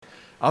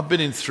I've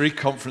been in 3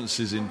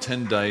 conferences in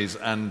 10 days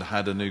and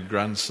had a new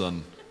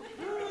grandson.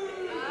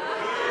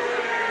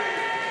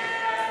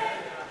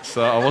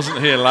 So I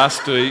wasn't here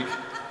last week.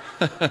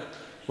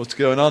 What's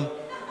going on?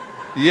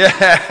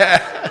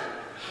 Yeah,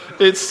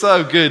 it's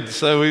so good.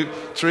 So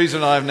Teresa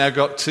and I have now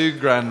got 2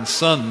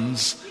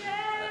 grandsons.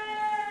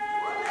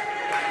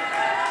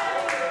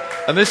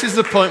 And this is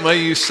the point where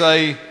you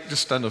say,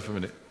 just stand up a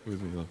minute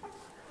with me.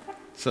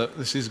 So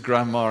this is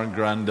Grandma and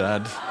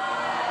Granddad.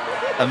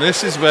 And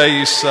this is where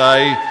you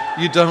say,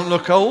 you don't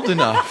look old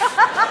enough.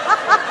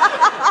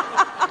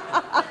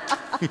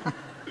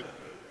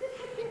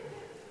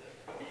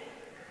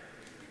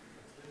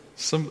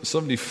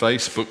 Somebody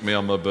Facebooked me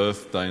on my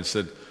birthday and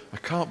said, I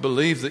can't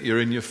believe that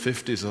you're in your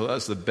 50s. Oh,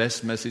 that's the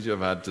best message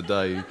I've had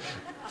today.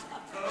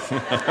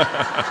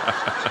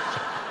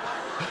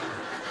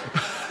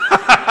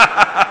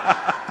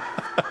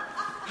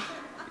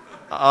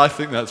 I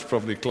think that's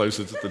probably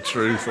closer to the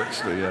truth,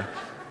 actually, yeah.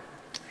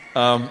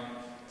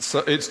 So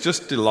it's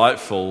just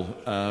delightful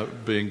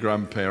being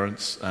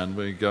grandparents, and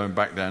we're going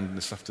back down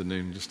this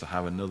afternoon just to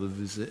have another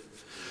visit.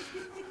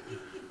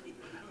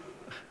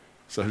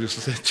 So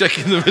just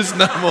checking there is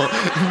no more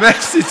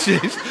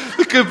messages.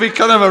 There could be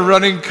kind of a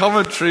running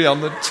commentary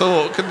on the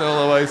talk and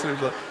all the way through.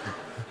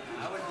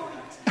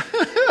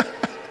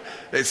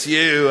 It's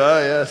you, oh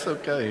yes,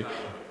 okay.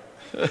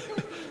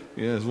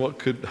 Yes, what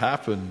could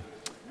happen?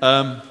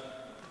 Oh,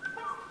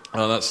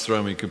 that's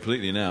thrown me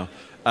completely now.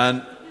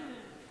 And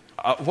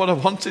what I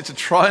wanted to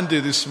try and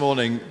do this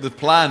morning, the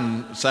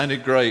plan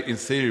sounded great in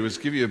theory, was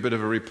give you a bit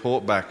of a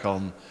report back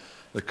on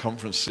the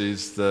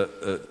conferences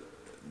that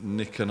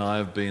Nick and I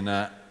have been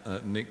at,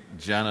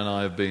 Jan and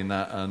I have been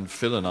at, and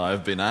Phil and I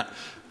have been at.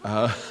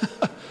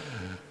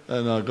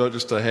 And I've got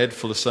just a head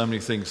full of so many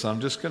things, so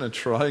I'm just going to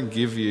try and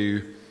give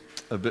you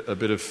a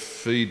bit of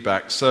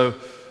feedback. So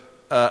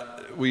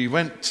we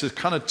went to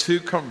kind of 2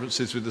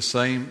 conferences with the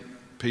same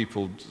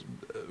people,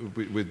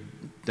 with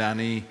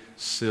Danny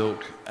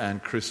Silk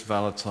and Chris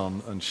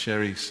Valaton and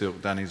Sherry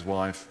Silk, Danny's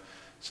wife.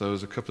 So it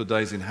was a couple of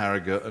days in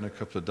Harrogate and a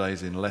couple of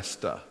days in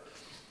Leicester.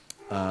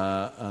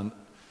 And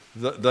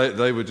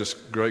they were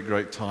just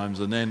great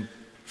times. And then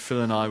Phil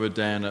and I were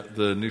down at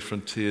the New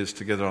Frontiers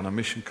together on a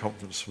mission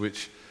conference,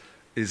 which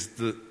is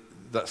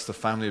that's the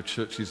family of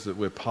churches that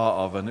we're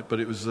part of. But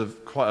it was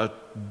quite a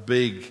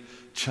big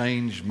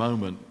change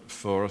moment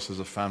for us as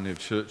a family of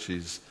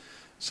churches.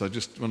 So I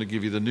just want to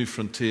give you the New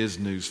Frontiers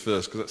news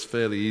first, because that's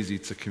fairly easy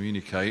to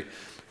communicate.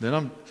 Then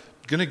I'm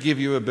going to give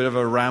you a bit of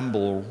a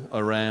ramble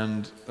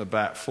around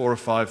about 4 or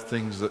 5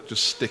 things that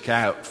just stick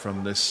out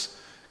from this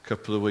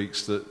couple of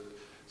weeks. So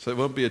it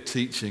won't be a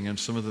teaching, and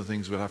some of the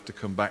things we'll have to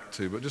come back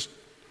to, but just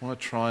want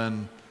to try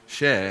and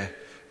share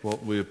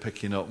what we're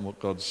picking up and what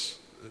God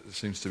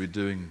seems to be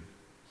doing.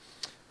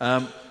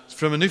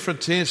 From a New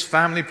Frontiers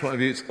family point of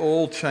view, it's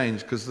all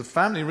changed, because the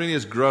family really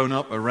has grown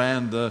up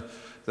around the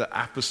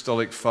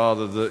apostolic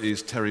father that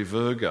is Terry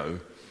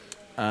Virgo.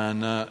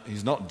 And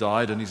he's not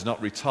died and he's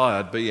not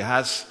retired, but he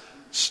has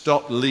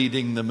stopped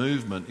leading the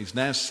movement. He's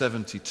now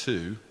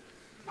 72,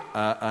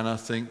 and I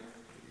think,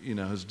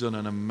 has done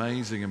an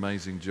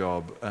amazing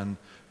job. And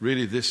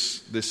really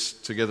this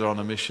Together on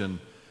a Mission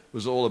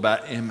was all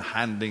about him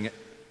handing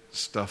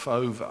stuff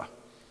over.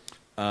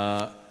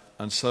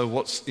 And so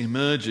what's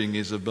emerging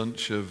is a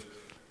bunch of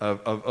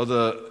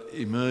other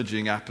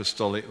emerging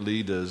apostolic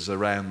leaders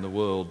around the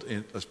world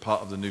as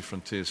part of the New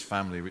Frontiers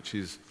family, which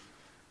is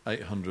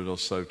 800 or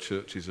so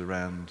churches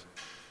around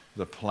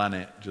the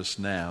planet just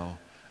now.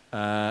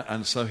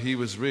 And so he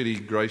was really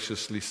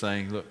graciously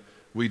saying, look,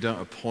 we don't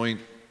appoint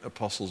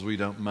apostles, we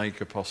don't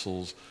make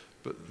apostles,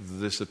 but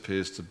this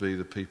appears to be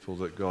the people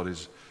that God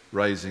is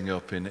raising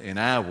up in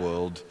our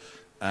world.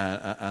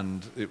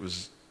 And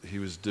he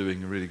was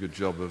doing a really good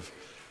job of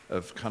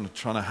kind of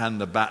trying to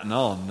hand the baton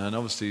on, and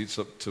obviously it's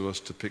up to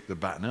us to pick the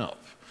baton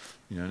up.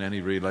 In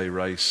any relay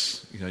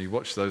race, you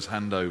watch those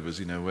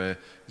handovers, where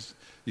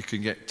you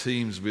can get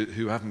teams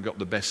who haven't got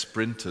the best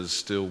sprinters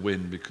still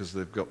win because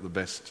they've got the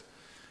best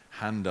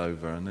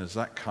handover, and there's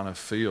that kind of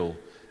feel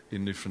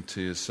in New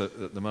Frontiers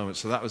at the moment.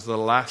 So that was the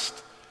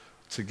last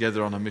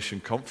Together on a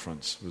Mission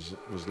conference,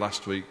 was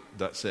last week.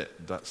 That's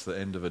it. That's the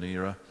end of an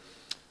era.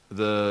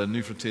 The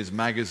New Frontiers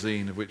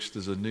magazine, of which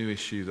there's a new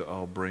issue that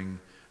I'll bring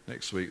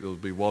next week. There'll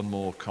be one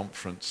more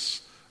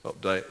conference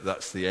update.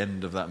 That's the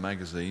end of that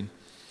magazine.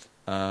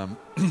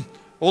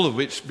 All of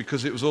which,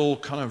 because it was all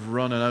kind of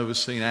run and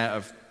overseen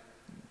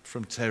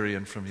from Terry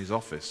and from his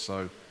office.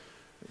 So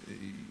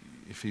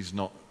if he's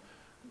not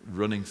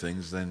running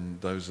things, then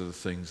those are the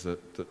things that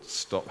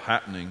stop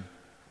happening.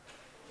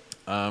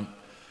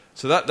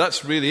 So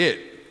that's really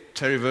it.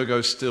 Terry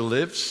Virgo still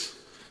lives.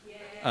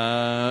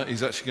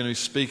 He's actually going to be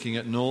speaking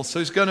at North. So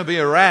he's going to be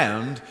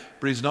around,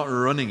 but he's not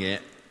running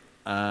it.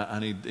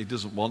 And he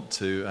doesn't want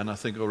to. And I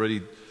think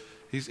already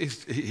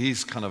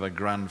he's kind of a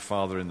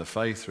grandfather in the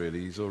faith,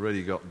 really. He's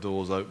already got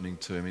doors opening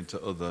to him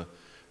into other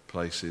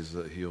places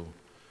that he'll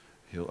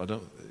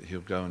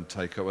go and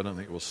take up. I don't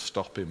think it will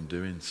stop him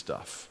doing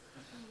stuff.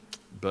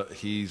 But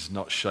he's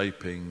not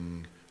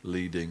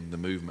leading the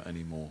movement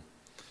anymore.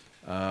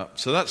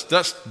 So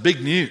that's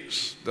big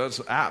news.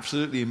 That's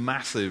absolutely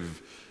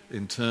massive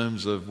in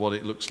terms of what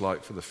it looks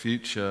like for the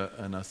future.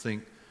 And I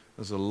think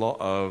there's a lot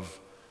of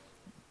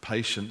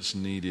patience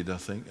needed, I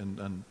think,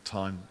 and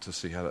time to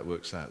see how that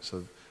works out.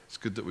 So it's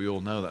good that we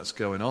all know that's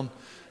going on.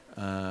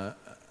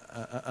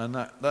 And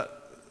that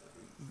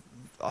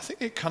I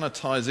think it kind of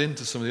ties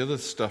into some of the other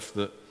stuff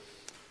that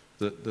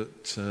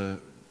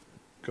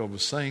God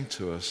was saying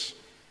to us.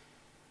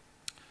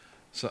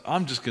 So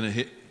I'm just going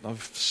to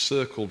I've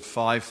circled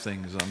 5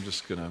 things. I'm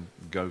just going to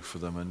go for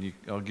them, and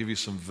I'll give you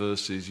some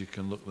verses. You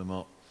can look them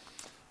up.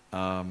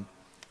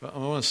 But I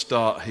want to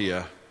start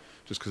here,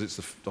 just because it's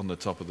on the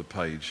top of the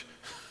page.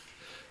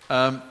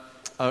 And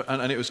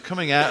it was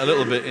coming out a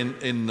little bit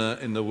in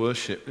the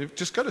worship.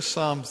 Just go to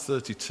Psalm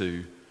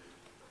 32.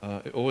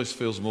 It always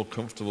feels more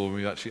comfortable when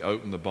we actually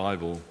open the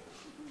Bible.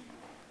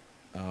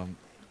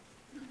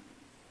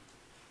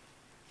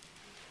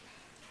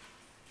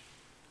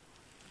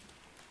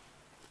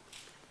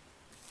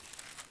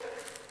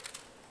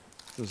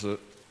 There's a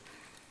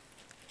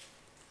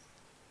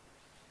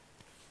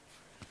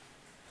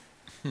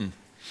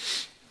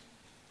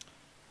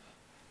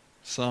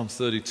Psalm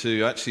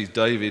 32. Actually,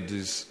 David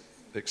is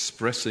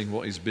expressing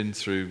what he's been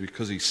through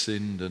because he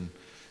sinned and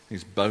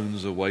his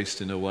bones are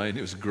wasting away, and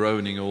it was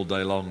groaning all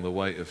day long, the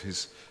weight of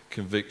his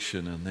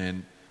conviction. And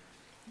then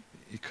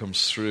he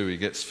comes through, he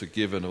gets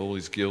forgiven of all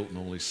his guilt and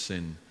all his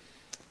sin.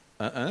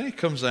 And then he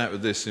comes out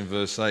with this in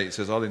verse 8. It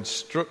says, I'll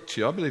instruct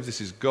you. I believe this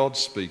is God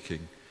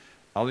speaking.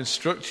 I'll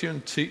instruct you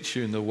and teach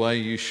you in the way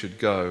you should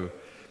go.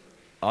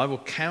 I will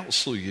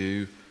counsel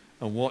you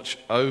and watch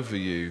over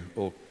you,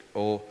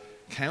 or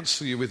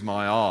counsel you with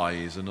my eye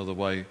is another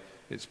way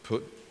it's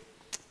put.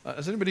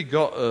 Has anybody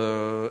got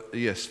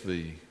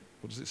ESV?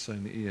 What does it say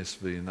in the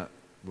ESV in that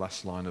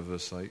last line of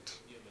verse 8?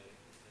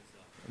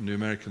 New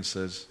American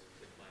says,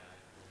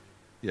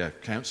 yeah,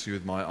 counsel you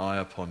with my eye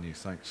upon you.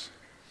 Thanks.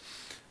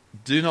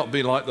 Do not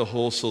be like the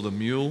horse or the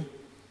mule,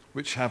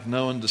 which have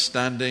no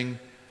understanding,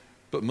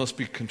 but must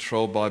be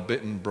controlled by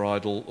bit and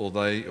bridle, or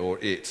they or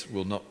it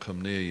will not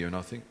come near you. And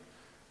I think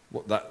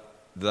what that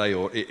they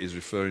or it is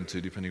referring to,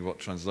 depending on what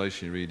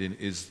translation you read in,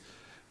 is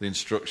the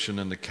instruction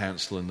and the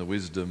counsel and the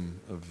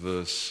wisdom of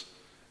verse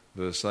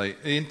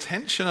 8. The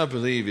intention, I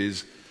believe,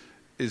 is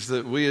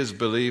that we as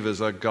believers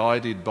are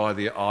guided by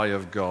the eye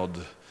of God.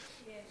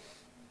 Yes.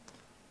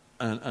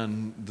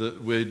 And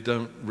that we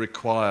don't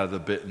require the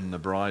bit and the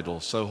bridle.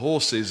 So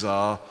horses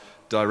are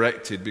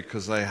directed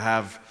because they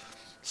have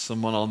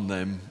someone on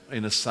them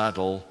in a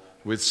saddle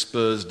with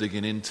spurs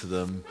digging into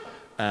them,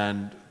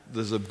 and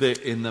there's a bit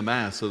in the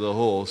mouth of the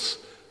horse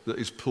that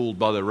is pulled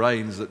by the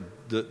reins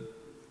that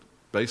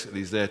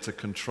basically is there to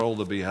control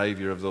the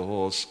behavior of the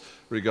horse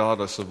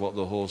regardless of what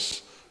the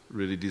horse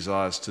really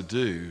desires to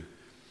do.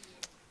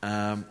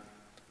 And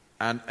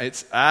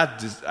it's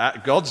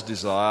God's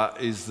desire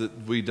is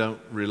that we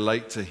don't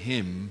relate to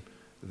him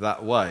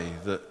that way,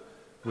 that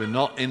we're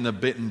not in the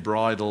bit and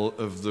bridle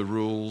of the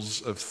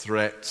rules, of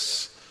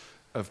threats,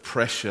 of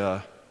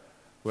pressure.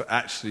 We're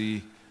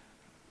actually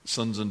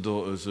sons and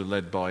daughters who are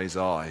led by his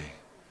eye.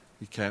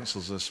 He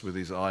counsels us with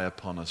his eye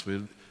upon us.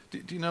 Do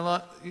you know,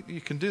 like,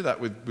 you can do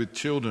that with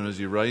children as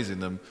you're raising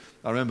them.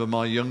 I remember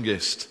my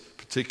youngest,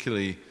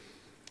 particularly,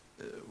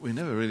 we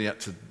never really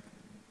had to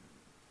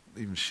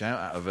even shout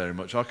at her very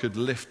much. I could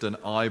lift an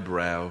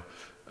eyebrow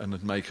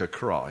and make her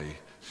cry.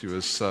 She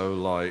was so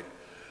like,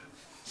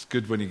 it's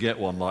good when you get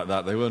one like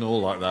that. They weren't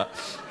all like that.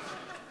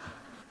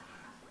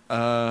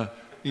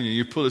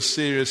 You pull a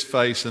serious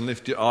face and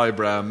lift your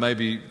eyebrow and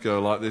maybe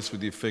go like this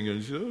with your finger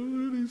and say, oh,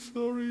 I'm really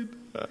sorry,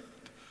 Dad.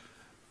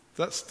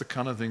 That's the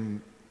kind of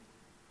thing.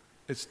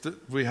 It's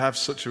that we have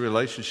such a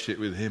relationship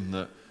with him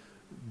that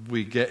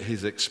we get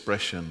his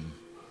expression.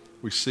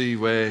 We see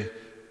where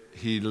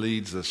he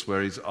leads us,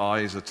 where his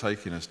eyes are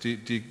taking us. Do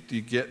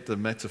you get the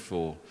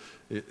metaphor?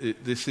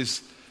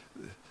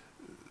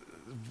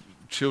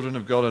 Children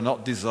of God are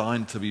not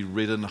designed to be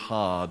ridden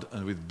hard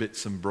and with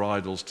bits and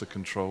bridles to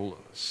control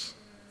us.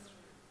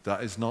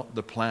 That is not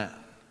the plan.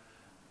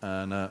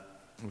 And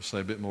we'll say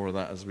a bit more of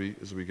that as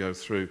we go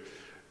through.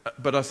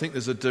 But I think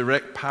there's a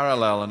direct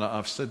parallel, and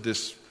I've said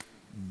this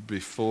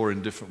before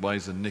in different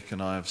ways, and Nick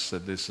and I have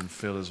said this, and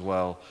Phil as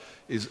well,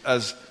 is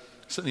as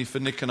certainly for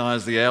Nick and I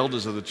as the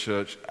elders of the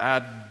church,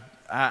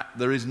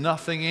 there is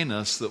nothing in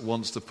us that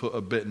wants to put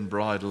a bit and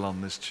bridle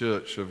on this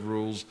church of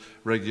rules,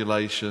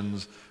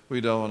 regulations. We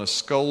don't want to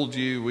scold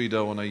you. We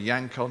don't want to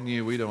yank on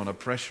you. We don't want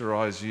to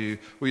pressurize you.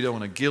 We don't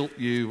want to guilt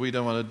you. We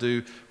don't want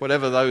to do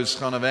whatever those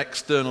kind of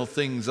external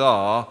things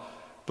are,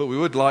 but we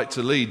would like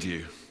to lead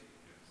you.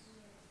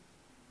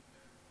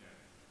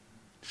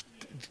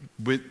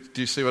 Do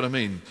you see what I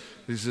mean?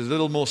 This is a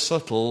little more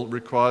subtle,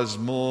 requires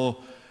more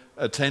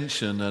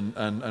attention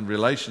and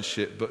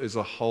relationship, but is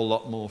a whole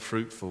lot more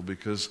fruitful,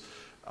 because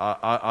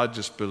I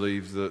just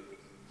believe that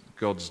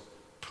God's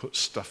put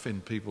stuff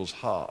in people's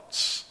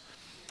hearts,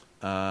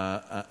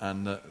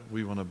 and that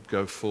we want to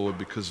go forward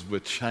because we're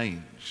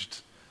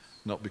changed,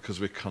 not because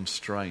we're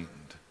constrained.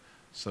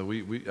 So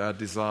our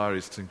desire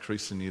is to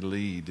increasingly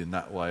lead in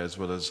that way, as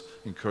well as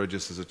encourage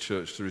us as a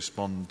church to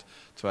respond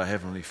to our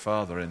Heavenly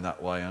Father in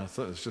that way. And I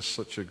thought it was just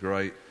such a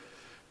great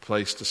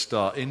place to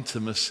start.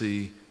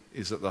 Intimacy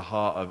is at the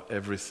heart of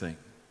everything.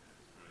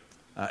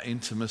 Our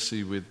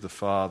intimacy with the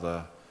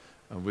Father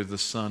and with the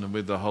Son and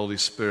with the Holy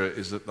Spirit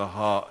is at the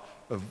heart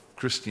of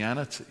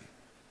Christianity.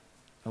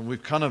 And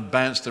we've kind of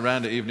bounced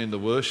around it even in the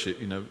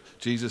worship. You know,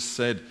 Jesus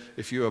said,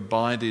 if you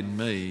abide in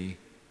me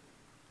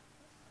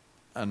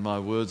and my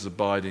words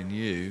abide in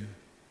you,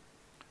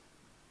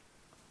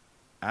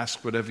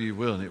 ask whatever you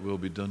will and it will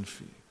be done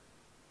for you.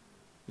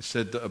 He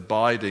said that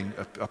abiding,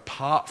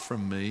 apart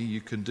from me,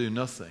 you can do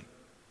nothing.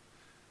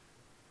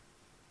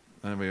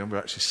 And we're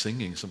actually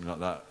singing something like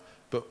that.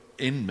 But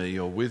in me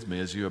or with me,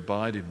 as you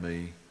abide in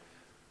me,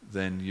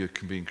 then you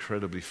can be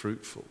incredibly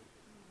fruitful.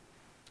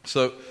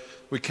 So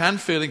we can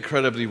feel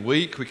incredibly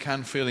weak, we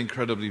can feel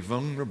incredibly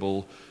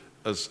vulnerable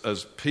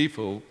as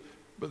people,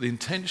 but the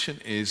intention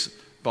is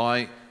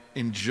by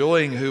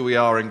enjoying who we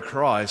are in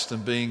Christ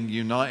and being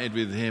united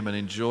with Him and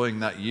enjoying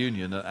that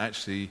union, that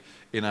actually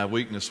in our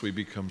weakness we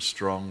become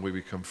strong, we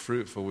become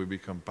fruitful, we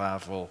become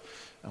powerful,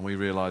 and we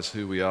realize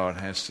who we are and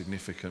how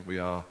significant we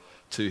are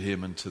to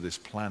Him and to this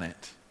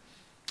planet.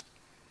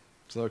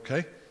 Is that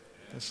okay?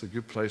 That's a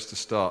good place to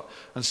start.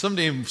 And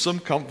somebody in some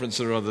conference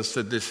or other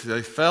said this,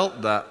 they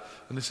felt that,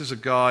 and this is a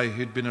guy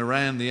who'd been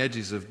around the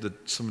edges of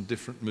some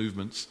different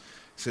movements.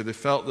 He said they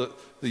felt that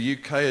the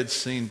UK had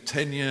seen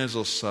 10 years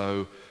or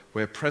so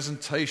where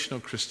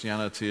presentational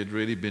Christianity had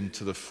really been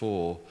to the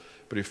fore,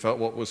 but he felt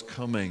what was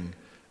coming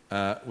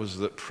was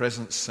that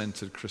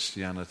presence-centered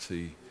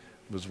Christianity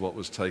was what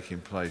was taking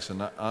place. And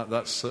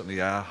that's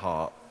certainly our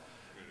heart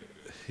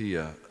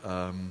here.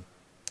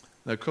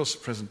 Now, of course,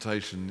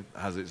 presentation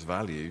has its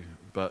value,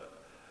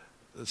 but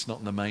it's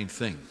not the main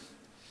thing.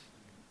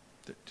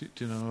 Do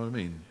you know what I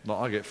mean? Like,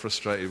 I get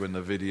frustrated when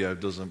the video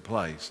doesn't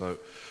play, so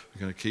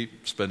we're going to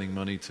keep spending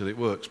money till it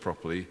works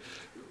properly.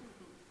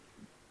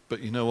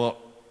 But you know what?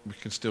 We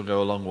can still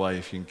go a long way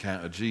if you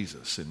encounter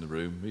Jesus in the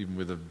room, even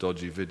with a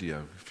dodgy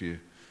video, if you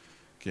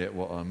get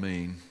what I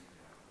mean.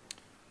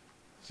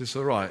 Is this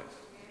all right?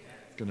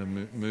 Going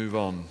to move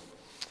on.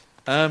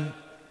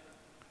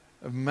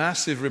 A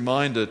massive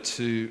reminder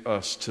to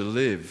us to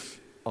live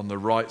on the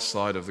right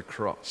side of the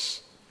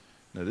cross.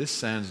 Now, this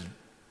sounds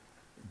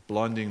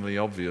blindingly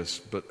obvious,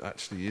 but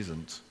actually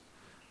isn't,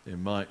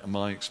 in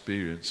my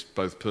experience,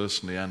 both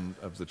personally and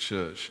of the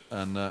church.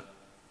 And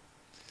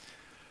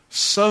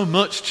so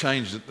much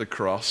changed at the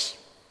cross.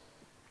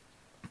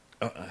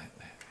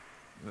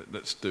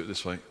 Let's do it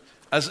this way.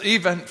 As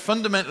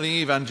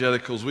fundamentally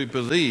evangelicals, we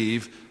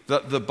believe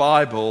that the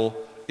Bible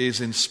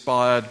is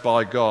inspired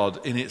by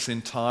God in its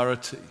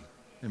entirety.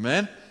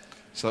 Amen?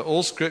 So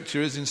all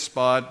Scripture is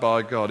inspired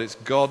by God. It's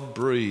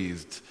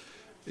God-breathed.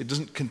 It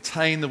doesn't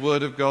contain the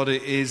Word of God.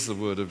 It is the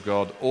Word of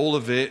God. All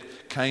of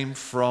it came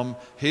from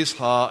His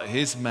heart,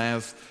 His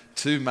mouth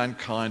to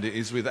mankind. It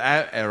is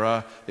without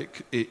error.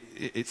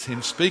 It's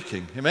Him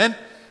speaking. Amen?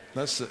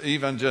 That's the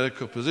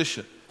evangelical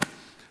position.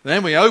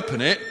 Then we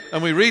open it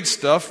and we read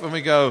stuff and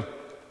we go,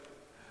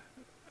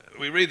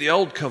 we read the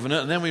Old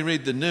Covenant and then we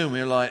read the New and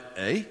we're like,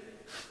 eh?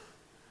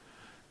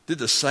 Did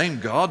the same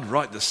God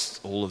write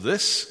all of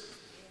this?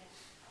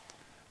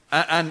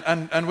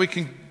 And we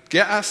can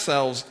get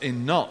ourselves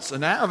in knots.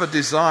 And out of a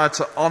desire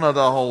to honor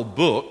the whole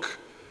book,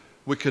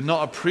 we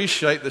cannot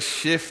appreciate the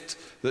shift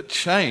that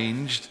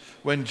changed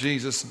when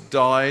Jesus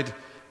died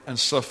and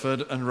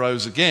suffered and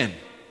rose again.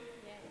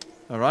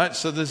 All right?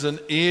 So there's an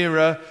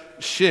era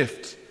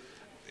shift.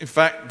 In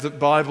fact, the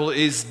Bible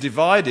is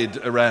divided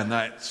around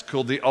that. It's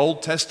called the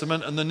Old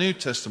Testament and the New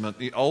Testament,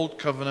 the Old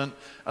Covenant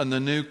and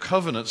the New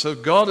Covenant. So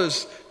God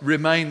has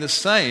remained the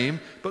same,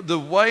 but the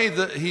way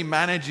that He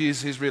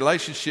manages His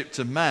relationship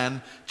to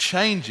man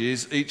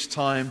changes each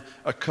time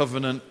a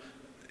covenant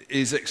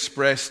is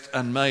expressed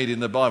and made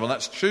in the Bible. And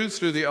that's true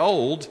through the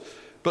Old,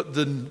 but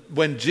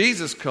when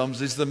Jesus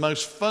comes is the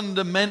most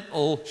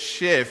fundamental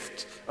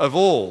shift of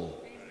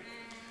all.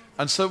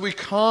 And so we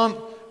can't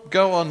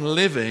go on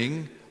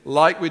living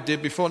like we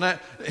did before. Now,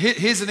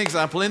 here's an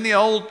example. In the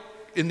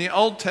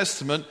Old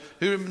Testament,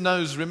 who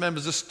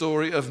remembers the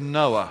story of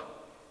Noah?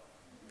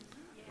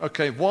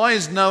 Okay, why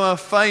is Noah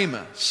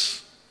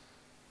famous?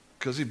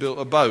 Because he built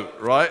a boat,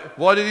 right?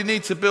 Why did he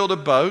need to build a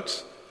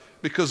boat?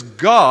 Because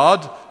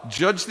God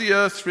judged the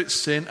earth for its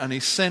sin and He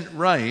sent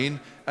rain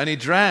and He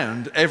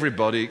drowned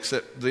everybody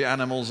except the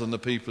animals and the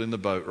people in the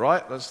boat,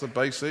 right? That's the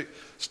basic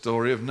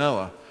story of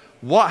Noah.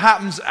 What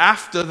happens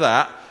after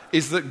that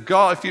is that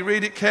God, if you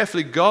read it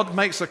carefully, God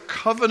makes a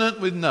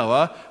covenant with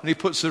Noah and He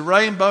puts a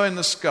rainbow in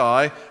the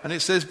sky, and it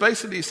says,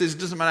 basically, it says, it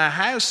doesn't matter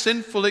how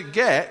sinful it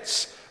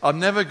gets, I'm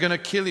never going to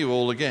kill you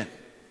all again.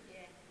 Yeah.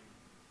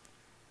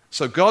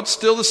 So God's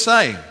still the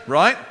same,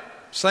 right?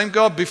 Same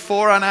God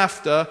before and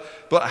after,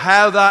 but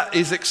how that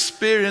is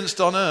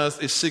experienced on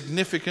earth is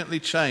significantly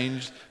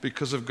changed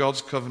because of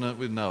God's covenant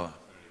with Noah.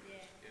 Yeah.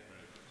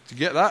 Do you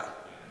get that?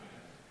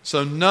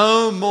 So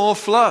no more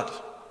flood.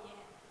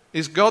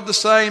 Is God the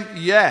same?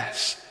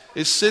 Yes.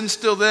 Is sin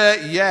still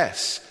there?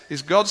 Yes.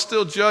 Is God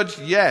still judge?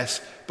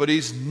 Yes. But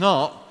he's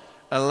not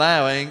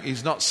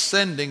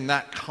sending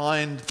that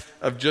kind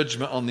of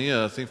judgment on the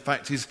earth. In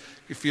fact, he's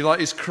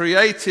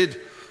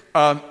created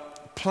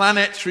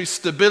planetary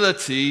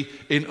stability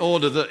in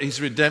order that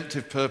his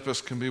redemptive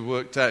purpose can be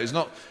worked out. He's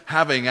not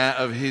having, out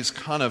of his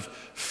kind of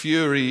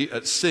fury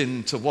at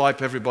sin, to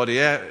wipe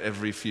everybody out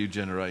every few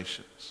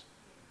generations.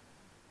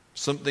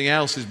 Something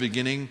else is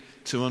beginning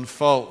to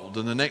unfold.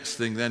 And the next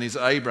thing then is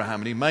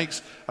Abraham. And he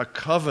makes a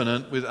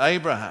covenant with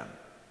Abraham.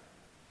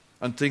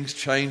 And things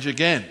change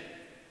again.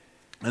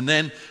 And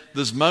then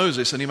there's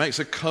Moses, and he makes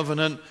a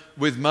covenant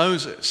with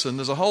Moses. And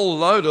there's a whole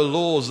load of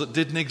laws that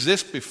didn't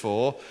exist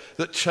before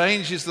that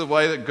changes the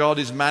way that God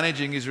is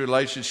managing his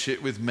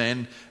relationship with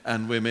men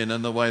and women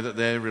and the way that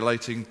they're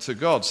relating to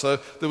God. So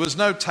there was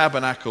no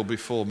tabernacle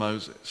before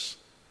Moses.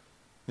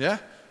 Yeah?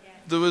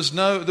 There was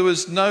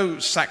no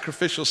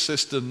sacrificial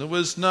system. There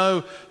was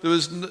no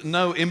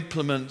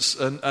implements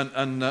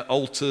and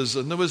altars,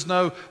 and there was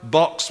no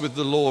box with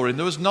the law in.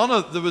 There was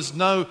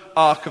no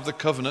Ark of the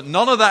Covenant.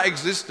 None of that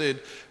existed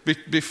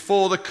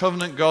before the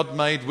covenant God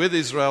made with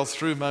Israel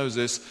through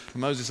Moses.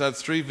 Moses had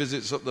 3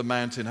 visits up the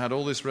mountain, had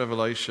all this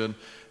revelation.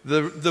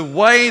 The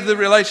way the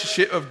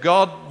relationship of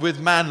God with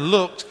man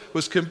looked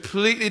was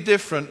completely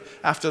different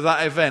after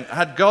that event.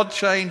 Had God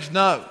changed?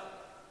 No.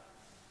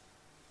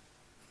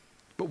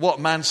 But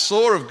what man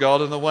saw of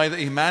God and the way that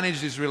he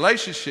managed his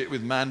relationship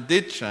with man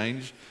did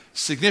change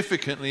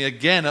significantly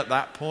again at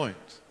that point.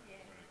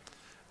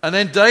 And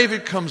then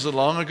David comes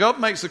along, and God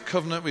makes a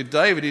covenant with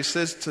David. He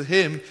says to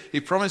him,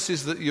 he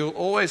promises that you'll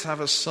always have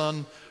a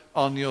son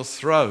on your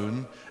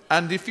throne.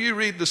 And if you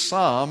read the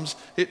Psalms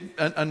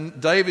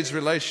and David's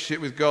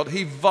relationship with God,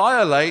 he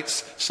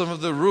violates some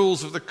of the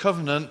rules of the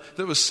covenant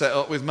that was set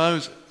up with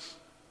Moses.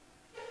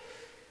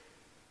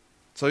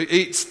 So he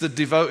eats the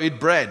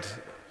devoted bread,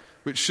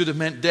 which should have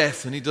meant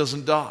death, and he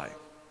doesn't die.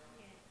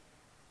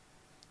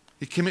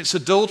 He commits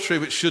adultery,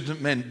 which shouldn't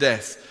have meant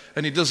death,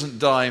 and he doesn't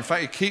die. In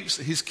fact, he keeps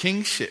his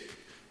kingship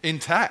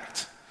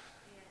intact.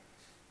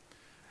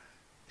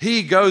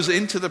 He goes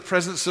into the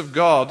presence of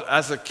God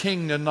as a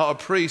king and not a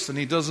priest, and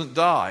he doesn't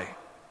die.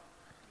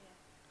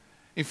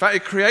 In fact,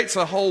 it creates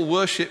a whole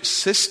worship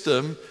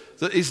system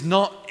that is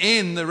not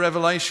in the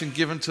revelation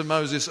given to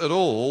Moses at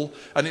all,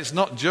 and it's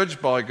not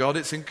judged by God,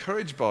 it's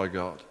encouraged by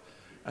God.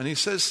 And he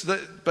says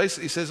that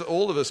basically says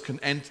all of us can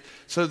enter.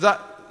 So that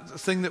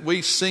thing that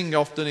we sing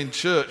often in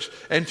church,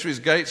 enter his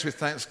gates with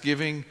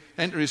thanksgiving,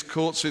 enter his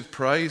courts with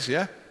praise,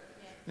 yeah?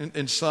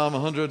 In Psalm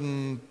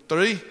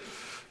 103,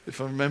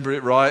 if I remember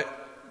it right.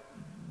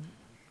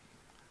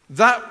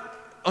 That,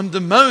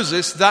 under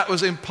Moses, that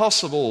was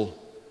impossible.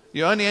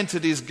 You only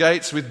entered his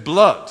gates with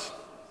blood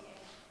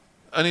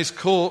and his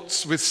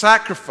courts with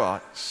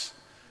sacrifice.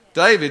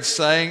 David's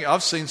saying,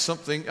 I've seen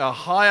something, a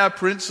higher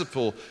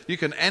principle.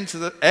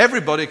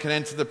 Everybody can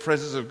enter the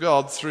presence of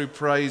God through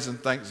praise and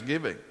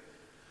thanksgiving.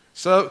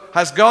 So,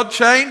 has God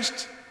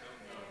changed?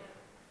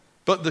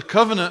 But the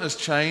covenant has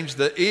changed,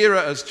 the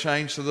era has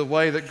changed, so the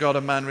way that God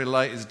and man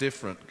relate is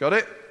different. Got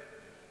it?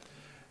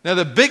 Now,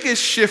 the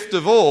biggest shift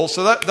of all,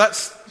 so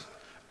that's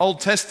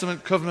Old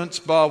Testament covenants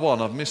bar one.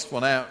 I've missed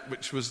one out,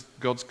 which was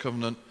God's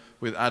covenant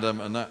with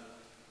Adam, and that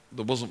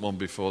there wasn't one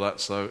before that,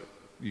 so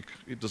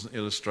it doesn't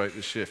illustrate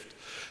the shift.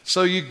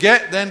 So you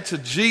get then to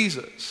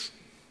Jesus.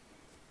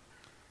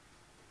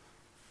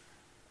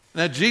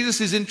 Now Jesus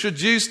is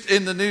introduced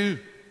in the new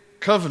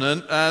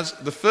covenant as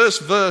the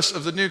first verse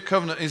of the new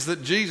covenant is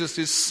that Jesus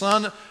is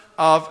son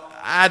of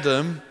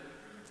Abraham,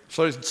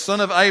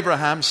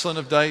 son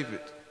of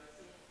David.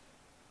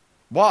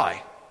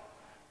 Why?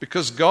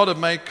 Because God had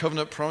made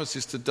covenant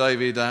promises to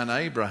David and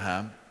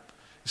Abraham.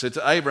 He said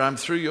to Abraham,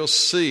 through your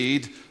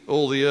seed,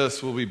 all the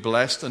earth will be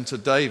blessed. And to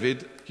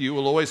David, you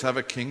will always have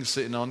a king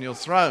sitting on your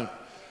throne.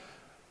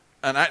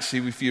 And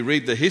actually, if you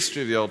read the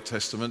history of the Old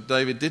Testament,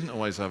 David didn't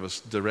always have a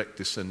direct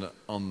descendant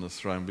on the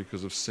throne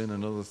because of sin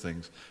and other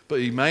things.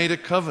 But he made a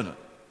covenant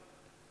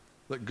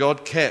that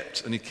God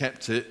kept, and he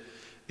kept it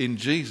in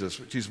Jesus,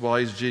 which is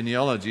why his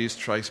genealogy is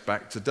traced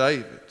back to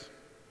David.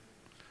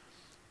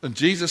 And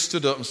Jesus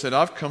stood up and said,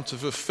 I've come to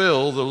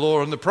fulfill the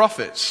law and the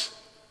prophets.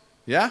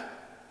 Yeah?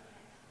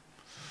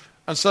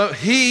 And so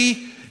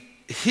he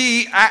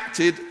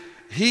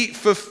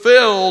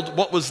fulfilled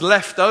what was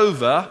left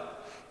over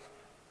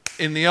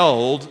in the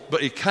old,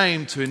 but he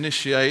came to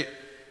initiate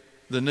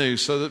the new.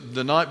 So that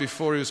the night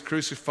before he was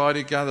crucified,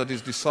 he gathered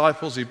his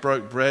disciples, he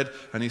broke bread,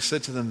 and he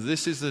said to them,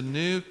 this is the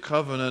new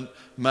covenant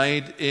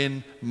made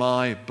in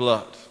my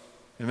blood.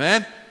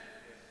 Amen?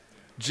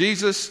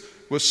 Jesus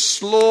was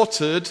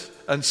slaughtered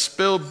and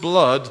spilled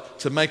blood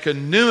to make a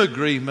new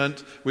agreement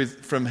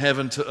from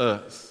heaven to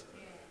earth.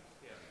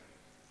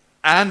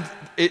 And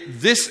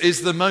this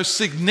is the most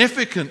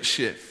significant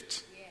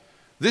shift.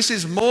 This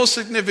is more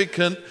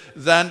significant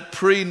than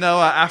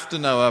pre-Noah, after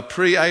Noah,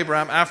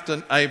 pre-Abraham,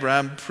 after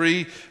Abraham,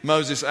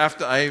 pre-Moses,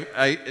 after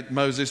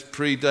Moses,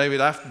 pre-David,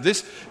 after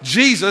this.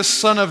 Jesus,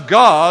 Son of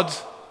God,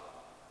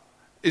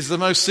 is the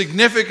most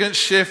significant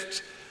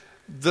shift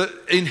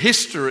in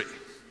history.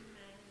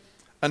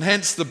 And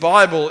hence the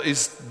Bible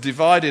is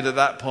divided at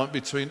that point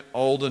between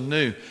old and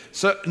new.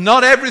 So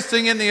not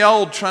everything in the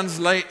old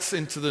translates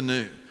into the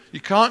new.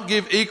 You can't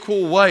give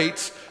equal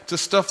weight to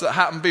stuff that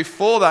happened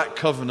before that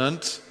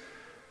covenant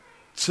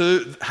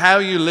to how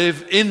you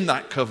live in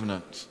that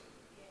covenant.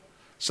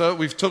 So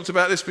we've talked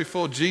about this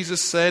before.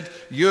 Jesus said,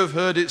 you have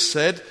heard it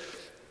said,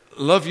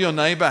 love your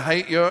neighbor,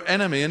 hate your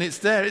enemy. And it's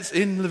there, it's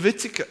in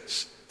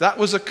Leviticus. That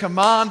was a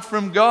command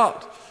from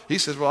God. He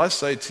says, well, I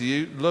say to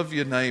you, love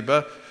your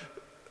neighbor,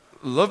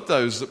 love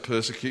those that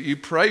persecute you,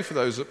 pray for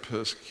those that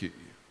persecute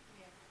you.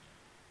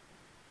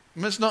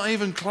 And it's not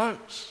even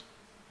close.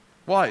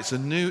 Why? It's a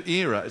new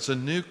era. It's a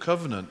new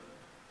covenant.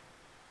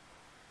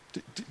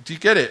 Do you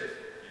get it?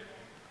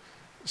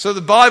 So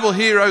the Bible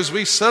heroes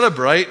we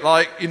celebrate,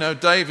 like,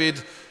 David,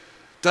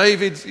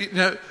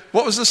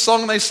 what was the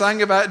song they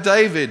sang about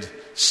David?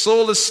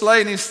 Saul has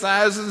slain his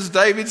thousands,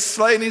 David's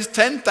slain his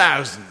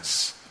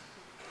 10,000s.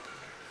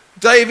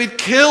 David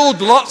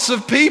killed lots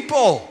of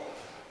people.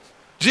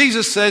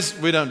 Jesus says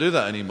we don't do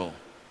that anymore.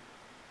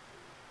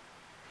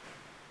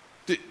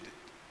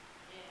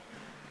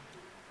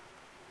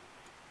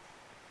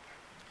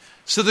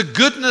 So the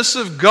goodness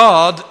of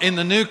God in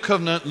the new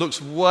covenant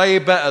looks way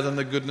better than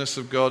the goodness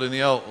of God in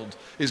the old.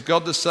 Is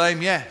God the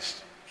same?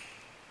 Yes.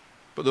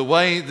 But the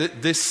way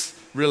that this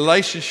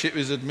relationship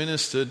is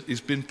administered has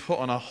been put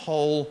on a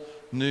whole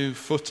new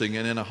footing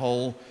and in a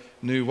whole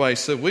new way.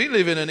 So we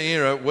live in an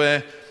era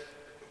where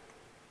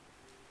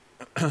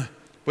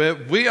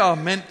we are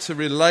meant to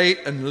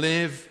relate and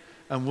live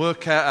and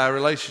work out our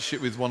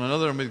relationship with one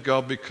another and with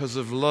God because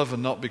of love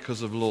and not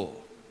because of law.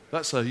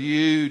 That's a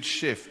huge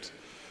shift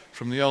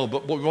from the old.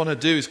 But what we want to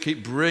do is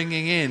keep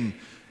bringing in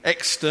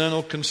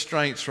external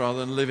constraints rather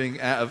than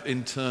living out of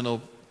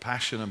internal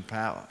passion and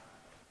power.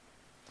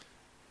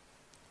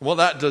 What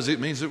that does, it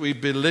means that we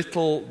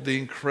belittle the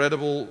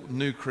incredible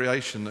new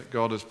creation that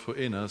God has put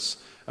in us,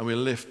 and we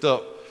lift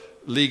up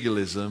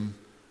legalism,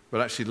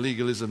 but actually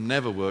legalism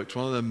never worked.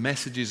 One of the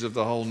messages of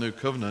the whole new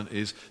covenant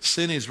is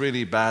sin is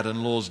really bad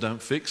and laws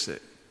don't fix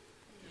it.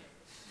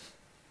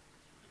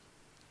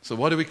 So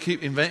why do we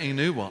keep inventing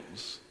new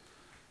ones?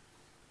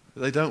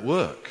 They don't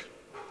work.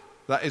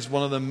 That is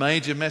one of the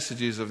major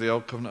messages of the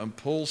Old Covenant, and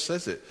Paul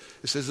says it.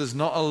 It says there's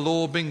not a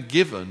law been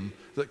given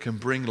that can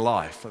bring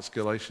life. That's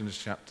Galatians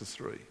chapter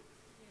 3.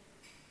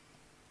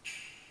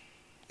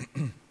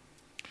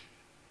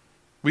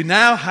 We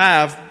now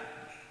have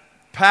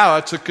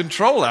power to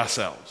control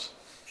ourselves.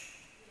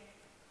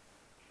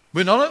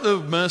 We're not at the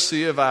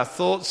mercy of our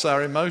thoughts,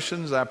 our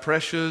emotions, our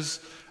pressures,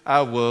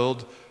 our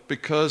world,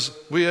 because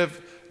we have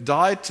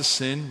died to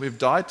sin, we've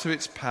died to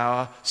its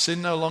power.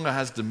 Sin no longer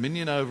has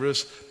dominion over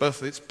us.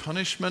 Both its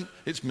punishment,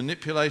 its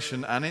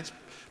manipulation, and its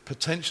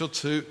potential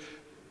to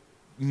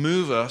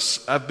move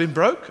us have been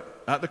broken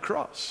at the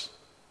cross.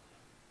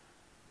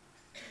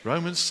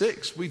 Romans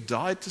 6, we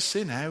died to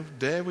sin. How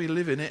dare we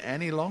live in it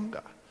any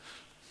longer?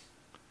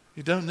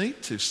 You don't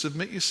need to.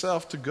 Submit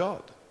yourself to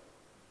God.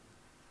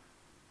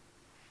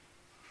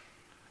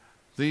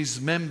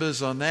 These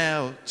members are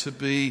now to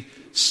be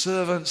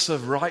servants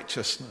of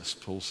righteousness,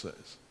 Paul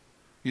says.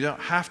 You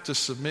don't have to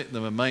submit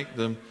them and make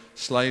them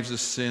slaves of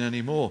sin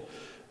anymore.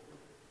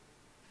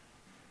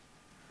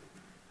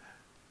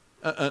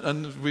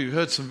 And we've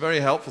heard some very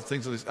helpful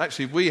things on this.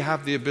 Actually, we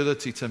have the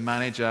ability to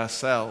manage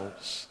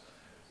ourselves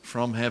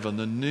from heaven.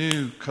 The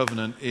new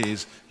covenant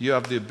is you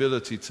have the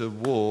ability to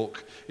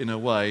walk in a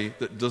way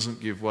that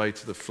doesn't give way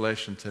to the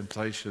flesh and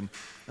temptation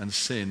and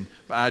sin.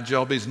 But our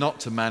job is not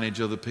to manage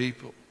other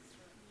people.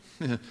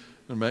 I don't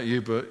know about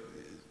you, but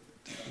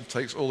it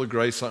takes all the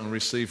grace I can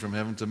receive from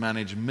heaven to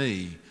manage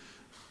me.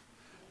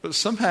 But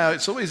somehow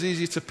it's always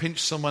easy to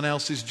pinch someone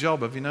else's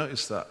job. Have you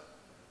noticed that?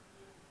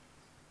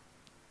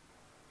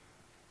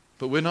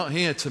 But we're not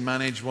here to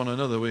manage one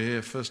another. We're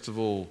here, first of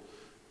all,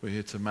 we're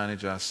here to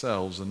manage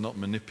ourselves and not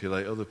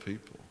manipulate other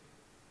people.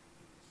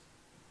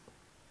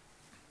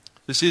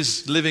 This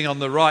is living on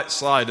the right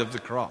side of the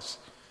cross.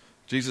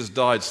 Jesus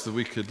died so that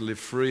we could live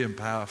free and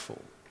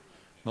powerful.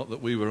 Not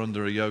that we were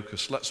under a yoke of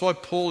slavery. That's why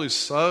Paul is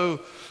so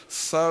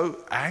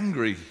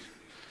angry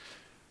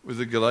with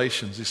the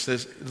Galatians. He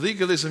says,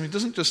 legalism, he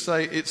doesn't just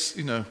say it's,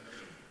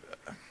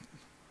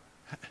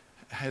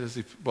 how does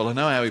he, well, I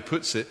know how he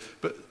puts it,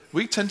 but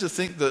we tend to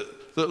think that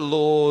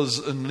laws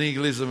and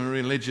legalism and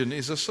religion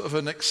is a sort of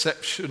an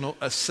acceptable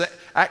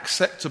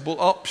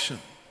option.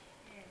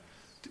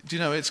 Do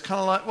you know, it's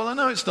kind of like, well, I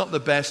know it's not the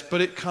best,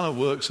 but it kind of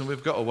works and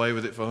we've got away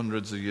with it for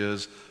hundreds of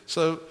years.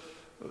 So,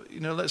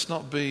 let's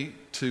not be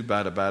too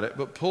bad about it.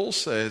 But Paul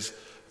says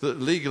that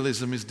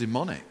legalism is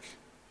demonic.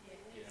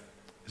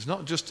 It's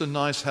not just a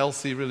nice,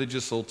 healthy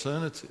religious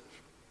alternative.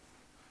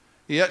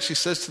 He actually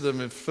says to them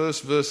in the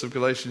first verse of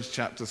Galatians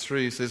chapter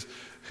 3, he says,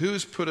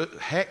 who's put a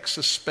hex,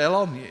 a spell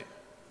on you?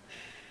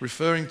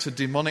 Referring to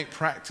demonic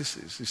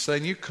practices. He's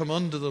saying you come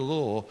under the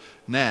law,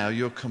 now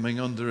you're coming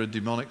under a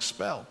demonic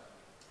spell.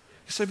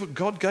 You say, but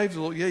God gave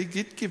the law. Yeah, he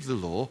did give the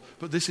law,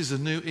 but this is a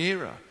new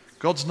era.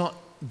 God's not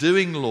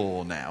doing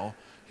law now,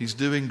 he's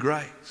doing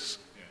grace.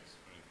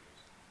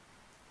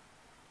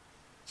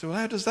 So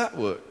how does that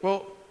work?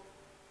 Well,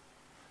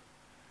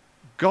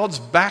 God's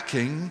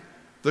backing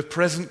the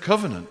present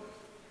covenant.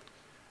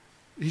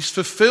 He's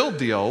fulfilled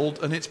the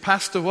old and it's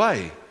passed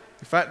away.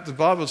 In fact, the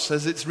Bible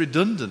says it's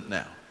redundant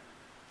now.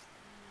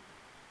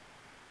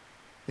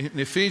 In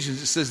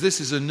Ephesians it says this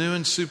is a new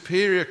and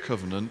superior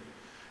covenant.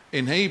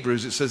 In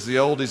Hebrews it says the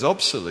old is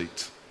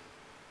obsolete.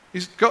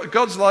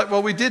 God's like,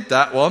 well, we did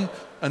that one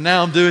and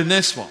now I'm doing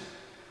this one.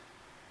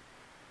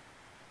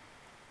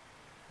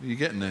 Are you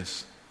getting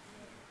this?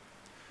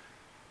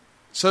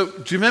 So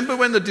do you remember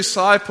when the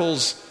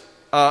disciples,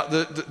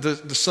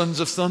 the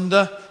sons of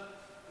thunder,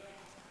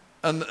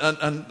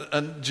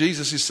 and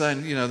Jesus is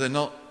saying,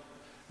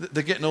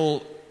 they're getting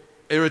all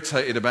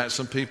irritated about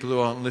some people who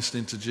aren't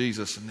listening to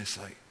Jesus, and they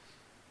say,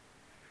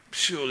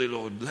 surely,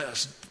 Lord, let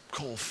us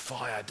call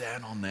fire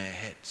down on their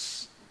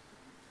heads.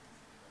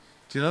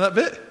 Do you know that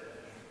bit?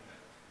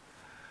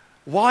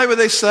 Why were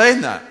they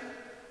saying that?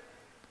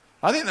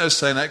 I think they were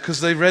saying that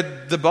because they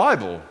read the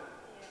Bible.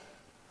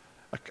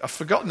 I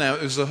forgot now,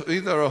 it was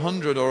either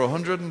 100 or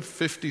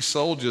 150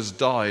 soldiers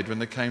died when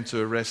they came to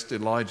arrest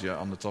Elijah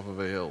on the top of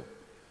a hill.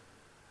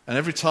 And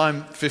every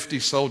time 50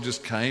 soldiers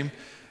came,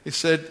 he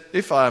said,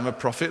 if I am a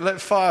prophet,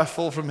 let fire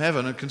fall from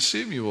heaven and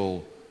consume you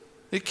all.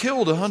 He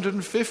killed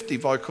 150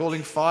 by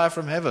calling fire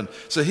from heaven.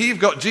 So here you've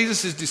got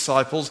Jesus'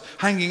 disciples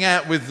hanging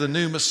out with the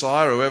new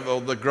Messiah, or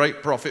the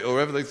great prophet, or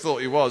whoever they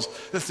thought he was.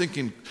 They're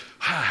thinking,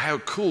 how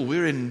cool,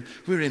 we're in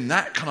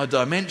that kind of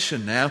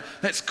dimension now.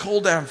 Let's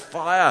call down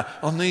fire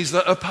on these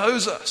that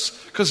oppose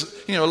us. Because,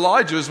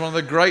 Elijah is one of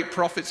the great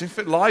prophets. In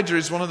fact, Elijah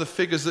is one of the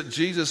figures that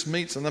Jesus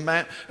meets on the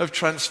Mount of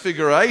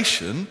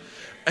Transfiguration.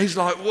 He's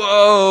like,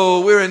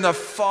 whoa, we're in the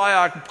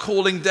fire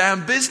calling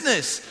down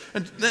business.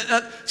 And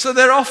so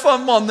they're off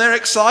on one. They're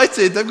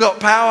excited. They've got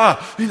power.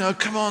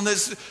 Come on.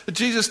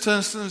 Jesus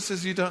turns to them and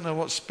says, you don't know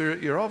what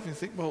spirit you're of. You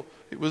think, well,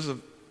 it was a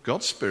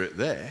God's spirit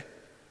there.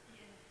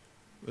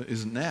 But it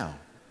isn't now.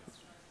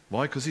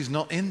 Why? Because he's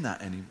not in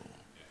that anymore.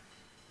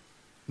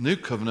 New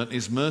covenant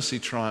is mercy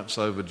triumphs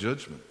over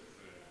judgment.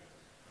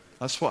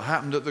 That's what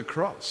happened at the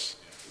cross.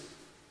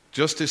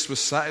 Justice was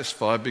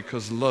satisfied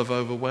because love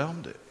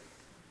overwhelmed it.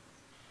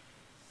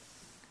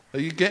 Are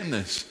you getting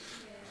this?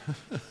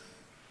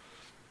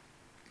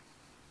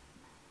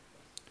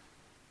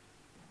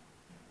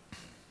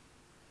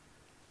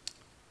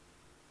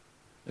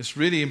 It's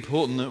really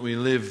important that we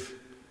live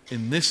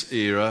in this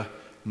era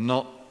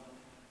not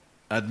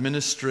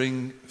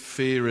administering,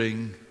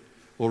 fearing,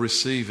 or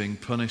receiving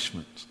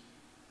punishment.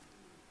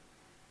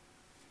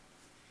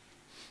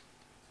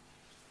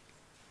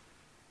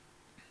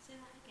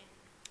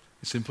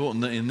 It's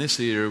important that in this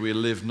era we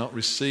live not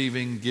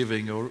receiving,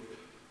 giving, or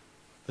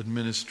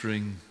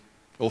administering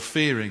or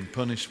fearing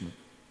punishment.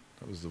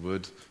 That was the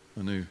word.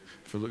 I knew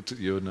if I looked at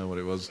you I'd know what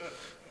it was.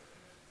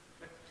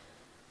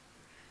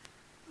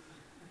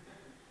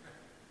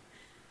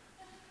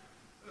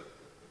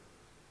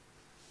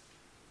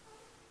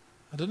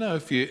 I don't know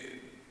if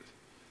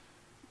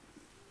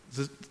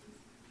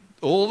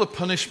all the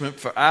punishment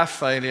for our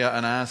failure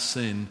and our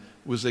sin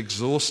was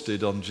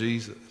exhausted on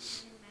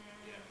Jesus.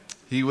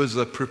 He was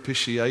a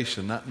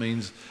propitiation. That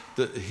means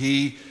that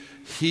he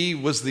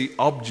was the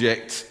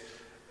object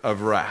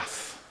of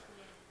wrath,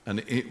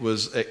 and it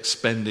was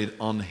expended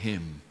on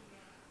him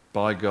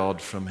by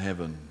God from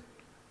heaven.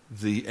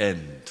 The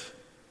end.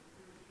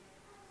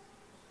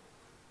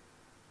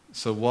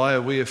 So why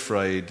are we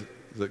afraid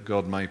that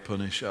God may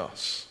punish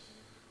us?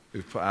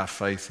 We've put our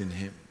faith in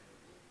him.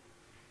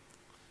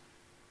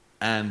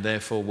 And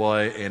therefore,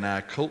 why in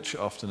our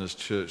culture often as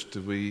church do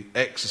we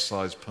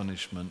exercise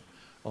punishment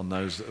on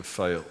those that have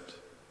failed?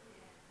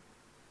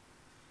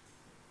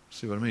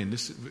 See what I mean?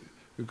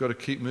 We've got to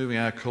keep moving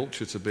our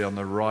culture to be on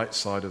the right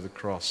side of the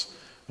cross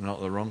and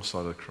not the wrong side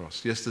of the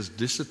cross. Yes, there's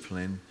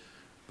discipline,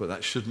 but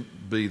that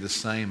shouldn't be the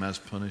same as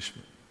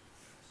punishment.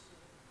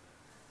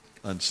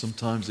 And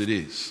sometimes it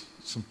is.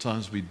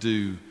 Sometimes we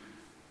do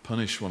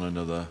punish one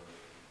another,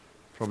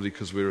 probably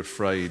because we're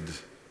afraid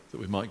that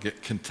we might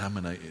get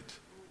contaminated.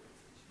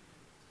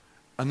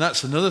 And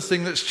that's another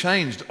thing that's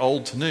changed,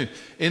 old to new.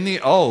 In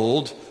the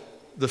old,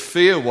 the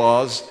fear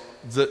was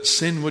that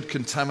sin would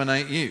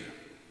contaminate you.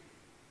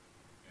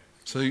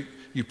 So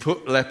you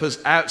put lepers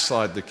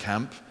outside the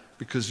camp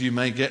because you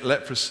may get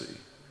leprosy.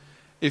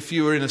 If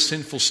you were in a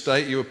sinful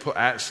state, you were put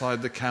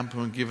outside the camp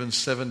and given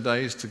 7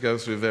 days to go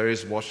through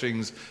various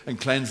washings and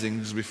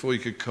cleansings before you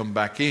could come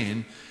back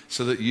in,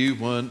 so that you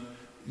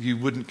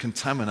wouldn't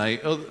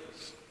contaminate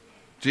others.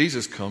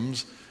 Jesus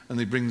comes and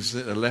he brings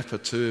a leper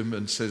to him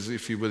and says,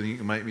 if you're willing, you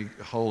can make me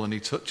whole, and he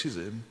touches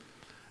him.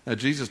 Now,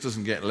 Jesus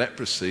doesn't get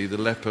leprosy. The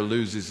leper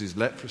loses his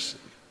leprosy.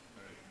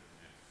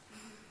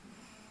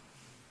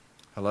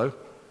 Hello?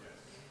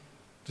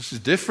 This is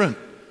different.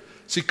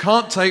 So you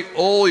can't take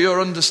all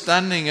your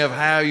understanding of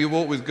how you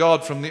walk with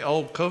God from the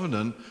old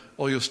covenant,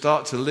 or you'll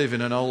start to live in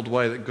an old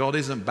way that God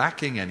isn't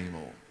backing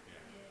anymore.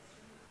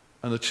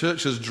 And the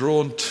church has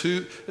drawn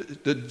to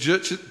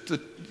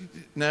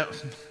now,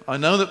 I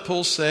know that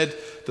Paul said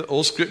that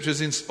all scripture is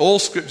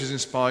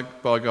inspired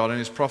by God and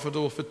is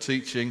profitable for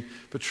teaching,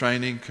 for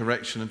training,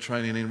 correction, and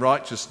training in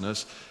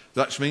righteousness.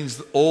 That means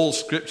that all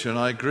scripture, and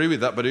I agree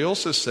with that. But he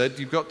also said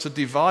you've got to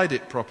divide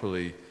it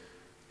properly.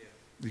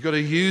 You've got to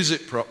use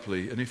it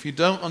properly. And if you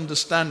don't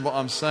understand what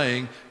I'm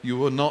saying, you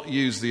will not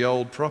use the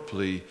old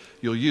properly.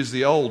 You'll use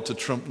the old to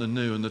trump the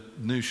new, and the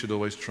new should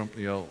always trump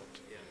the old.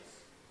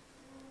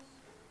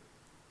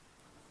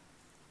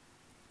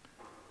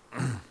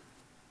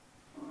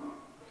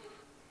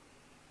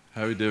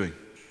 How are we doing?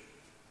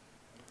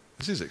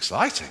 This is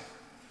exciting.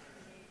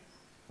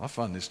 I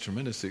find this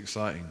tremendously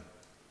exciting.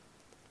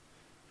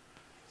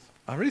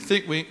 I really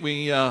think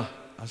I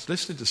was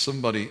listening to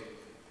somebody,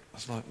 I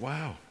was like,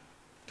 wow,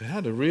 they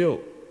had a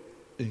real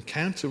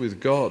encounter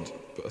with God.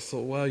 But I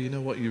thought, well, you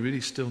know what, you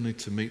really still need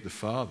to meet the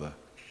Father.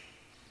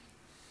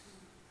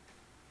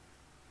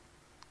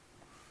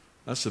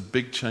 That's a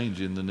big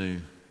change in the new.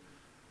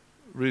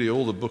 Really,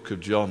 all the book of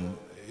John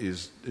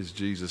is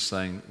Jesus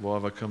saying, what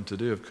have I come to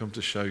do? I've come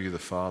to show you the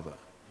Father.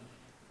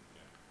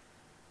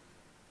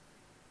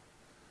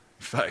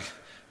 In fact,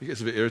 he gets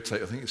a bit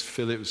irritated. I think it's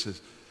Philip who says,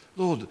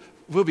 Lord,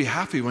 we'll be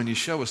happy when you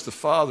show us the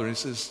Father. And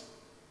he says,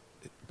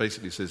 it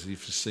basically says, if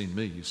you've seen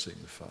me, you've seen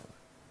the Father.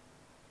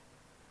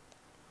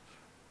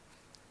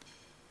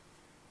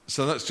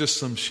 So that's just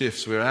some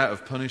shifts. We're out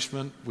of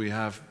punishment. We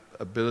have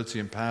ability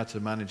and power to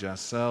manage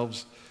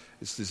ourselves.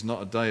 This is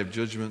not a day of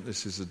judgment.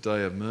 This is a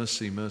day of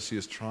mercy. Mercy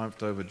has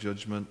triumphed over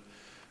judgment.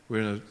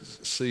 We're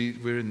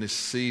in this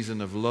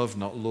season of love,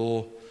 not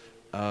law.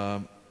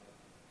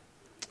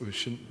 We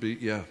shouldn't be,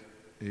 He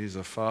is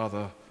a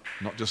Father,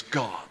 not just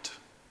God.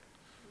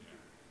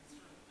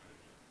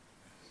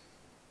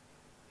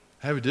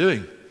 How are we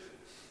doing?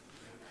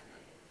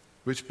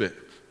 Which bit?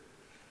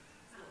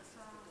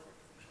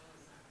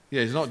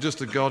 Yeah, he's not just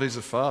a God, he's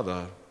a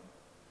Father.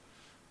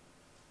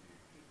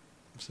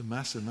 It's a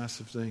massive,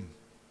 massive thing.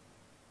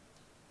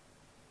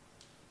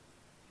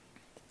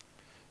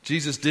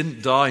 Jesus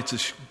didn't die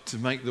to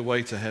make the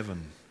way to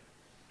heaven.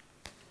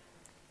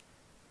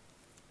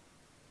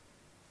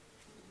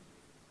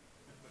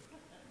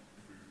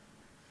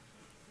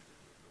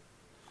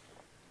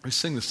 We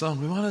sing the song,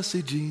 we want to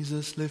see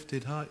Jesus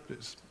lifted high.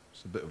 It's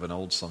a bit of an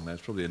old song now.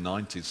 It's probably a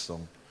 90s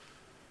song.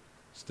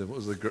 Still, what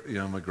was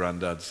I'm a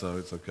granddad, so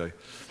it's okay.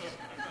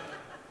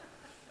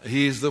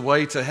 He is the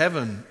way to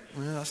heaven.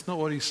 Well, that's not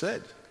what he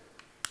said.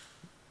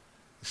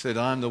 He said,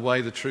 I am the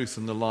way, the truth,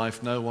 and the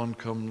life. No one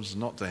comes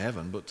not to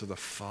heaven, but to the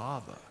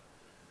Father,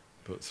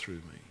 but through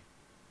me.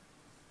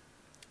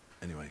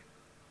 Anyway.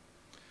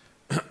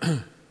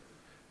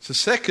 So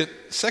second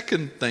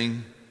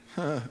thing,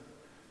 third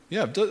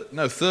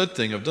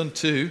thing, I've done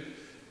 2.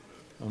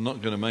 I'm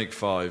not going to make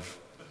 5.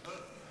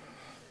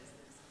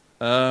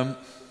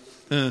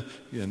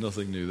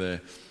 Nothing new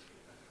there.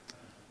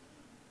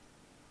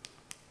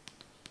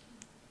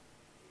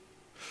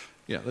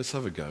 Yeah, let's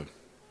have a go.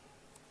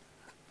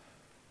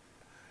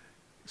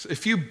 So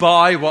if you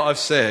buy what I've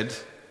said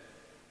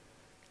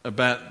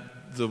about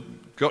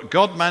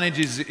God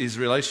manages his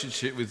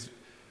relationship with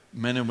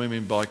men and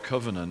women by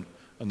covenant,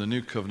 and the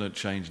new covenant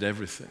changed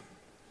everything.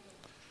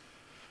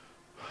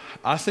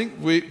 I think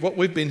what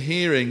we've been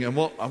hearing and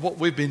what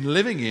we've been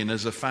living in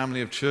as a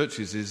family of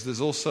churches is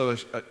there's also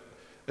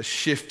a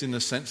shift in the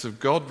sense of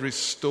God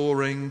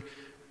restoring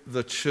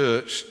the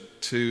church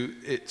to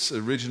its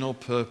original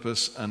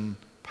purpose and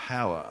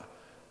power.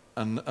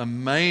 And a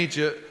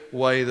major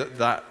way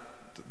that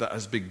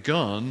has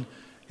begun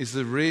is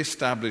the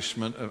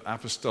re-establishment of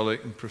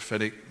apostolic and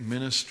prophetic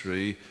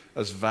ministry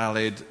as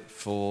valid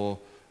for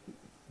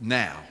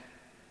now.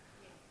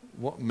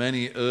 What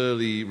many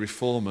early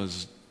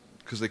reformers,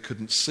 because they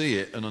couldn't see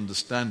it and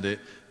understand it,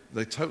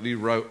 they totally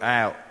wrote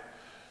out.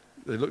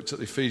 They looked at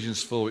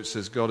Ephesians 4, which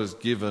says God has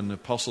given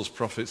apostles,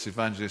 prophets,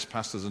 evangelists,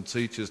 pastors and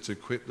teachers to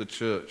equip the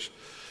church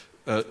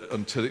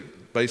until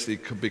it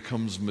basically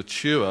becomes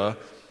mature,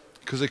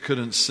 because they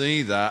couldn't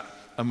see that.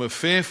 And were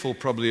fearful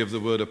probably of the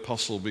word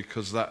apostle,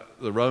 because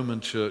the Roman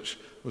church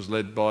was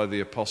led by the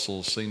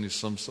apostles, seen as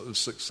some sort of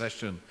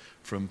succession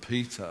from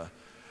Peter.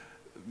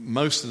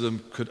 Most of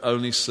them could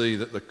only see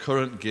that the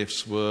current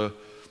gifts were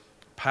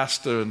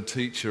pastor and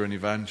teacher and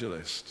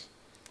evangelist.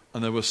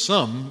 And there were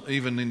some,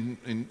 even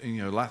in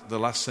the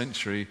last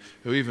century,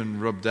 who even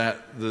rubbed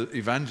out the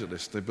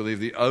evangelist. They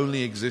believed the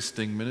only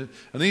existing ministry,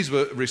 and these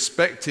were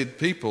respected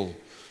people,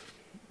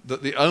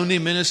 that the only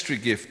ministry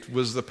gift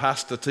was the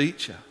pastor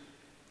teacher.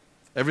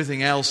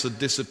 Everything else had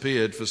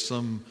disappeared for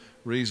some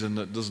reason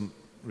that doesn't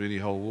really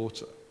hold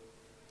water.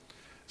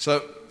 So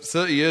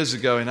 30 years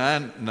ago in our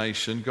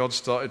nation, God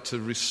started to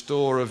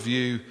restore a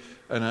view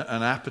and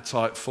an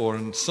appetite for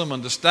and some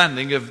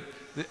understanding of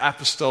the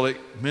apostolic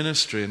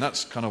ministry. And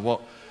that's kind of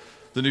what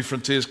the New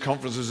Frontiers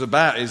Conference is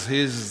about, is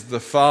here's the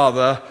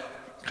Father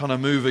kind of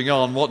moving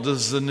on. What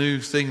does the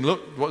new thing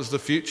what does the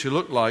future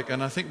look like?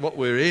 And I think what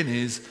we're in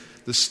is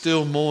there's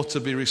still more to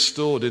be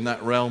restored in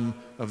that realm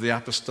of the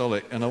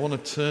apostolic. And I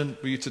want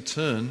to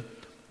turn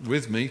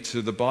with me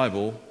to the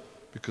Bible,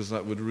 because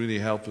that would really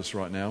help us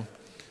right now.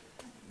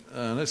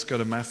 Let's go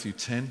to Matthew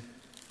 10.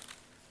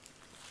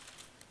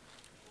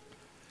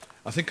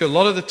 I think a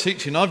lot of the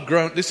teaching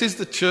this is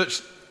the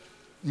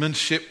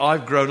churchmanship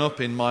I've grown up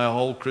in my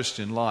whole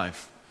Christian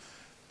life.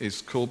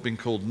 It's been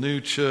called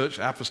New Church,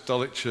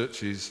 Apostolic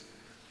Churches.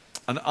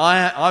 And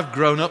I've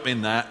grown up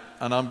in that,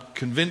 and I'm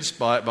convinced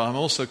by it, but I'm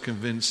also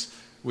convinced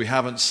we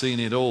haven't seen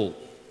it all.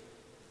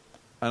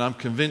 And I'm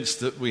convinced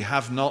that we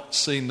have not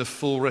seen the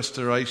full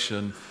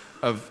restoration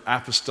of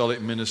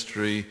apostolic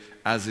ministry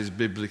as is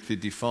biblically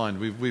defined.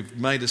 We've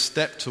made a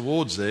step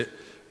towards it,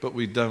 but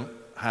we don't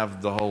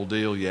have the whole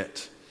deal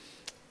yet.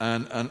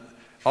 And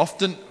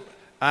often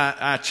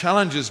our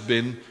challenge has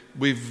been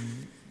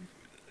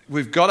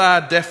we've got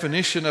our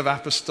definition of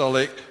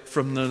apostolic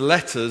from the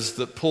letters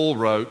that Paul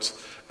wrote,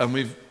 and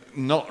we've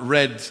not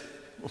read.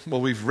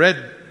 Well, we've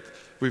read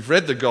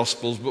the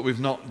Gospels, but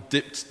we've not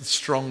dipped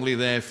strongly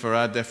there for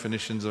our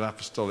definitions of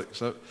apostolic.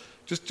 So,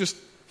 just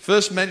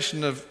first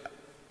mention of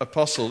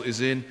apostle is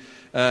in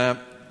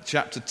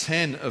chapter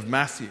 10 of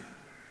Matthew.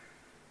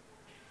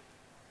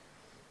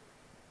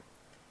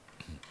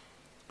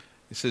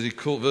 He says,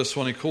 verse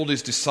 1, he called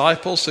his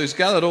disciples. So he's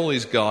gathered all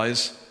these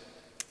guys,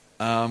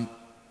 and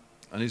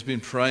he's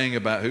been praying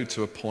about who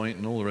to appoint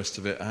and all the rest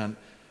of it. And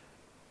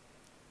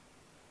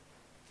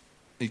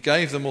he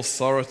gave them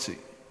authority.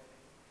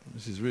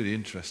 This is really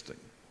interesting.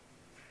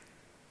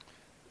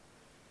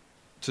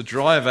 To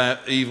drive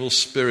out evil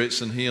spirits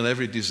and heal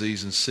every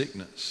disease and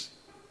sickness.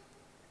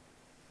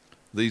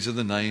 These are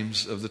the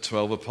names of the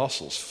 12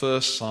 apostles.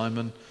 First,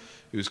 Simon,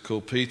 who was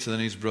called Peter, then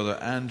his brother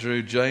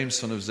Andrew, James,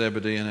 son of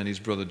Zebedee, and then his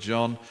brother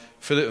John,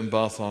 Philip and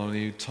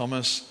Bartholomew,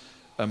 Thomas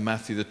and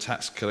Matthew the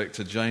tax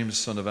collector, James,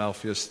 son of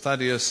Alphaeus,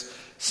 Thaddeus,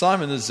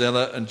 Simon the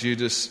Zealot, and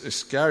Judas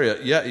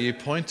Iscariot. Yet he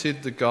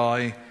appointed the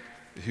guy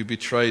who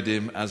betrayed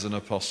him as an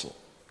apostle.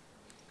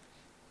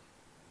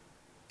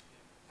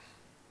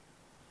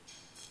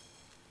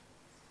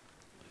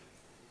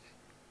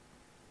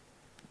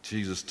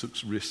 Jesus took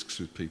risks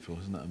with people.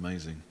 Isn't that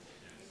amazing?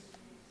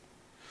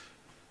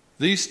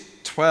 These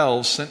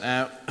 12 sent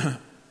out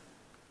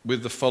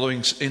with the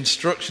following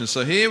instructions.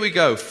 So here we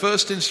go.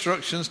 First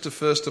instructions to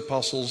first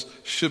apostles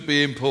should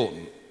be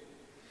important.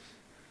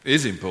 It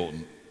is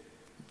important.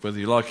 Whether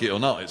you like it or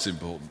not, it's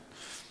important.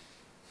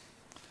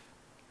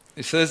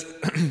 It says,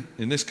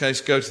 in this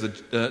case,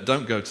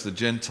 don't go to the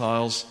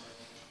Gentiles.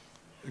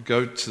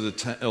 Go to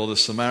the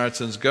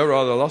Samaritans. Go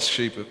rather the lost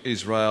sheep of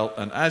Israel.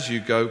 And as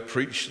you go,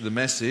 preach the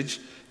message.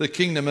 The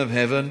kingdom of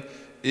heaven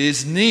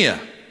is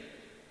near.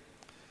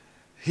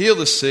 Heal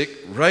the sick,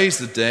 raise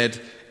the dead,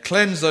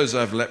 cleanse those who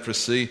have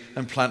leprosy,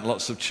 and plant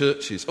lots of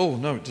churches. Oh,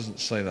 no, it doesn't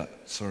say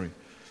that. Sorry.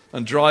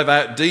 And drive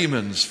out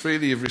demons.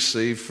 Freely you've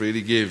received,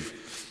 freely give.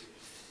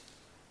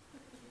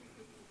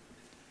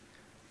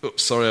 Oh,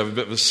 sorry, I have a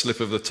bit of a slip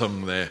of the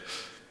tongue there.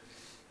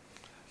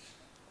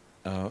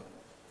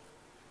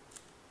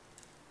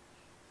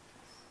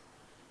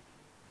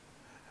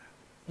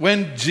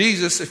 When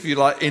Jesus, if you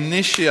like,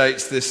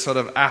 initiates this sort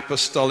of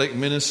apostolic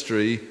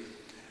ministry,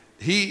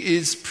 he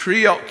is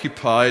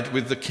preoccupied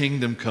with the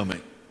kingdom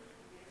coming.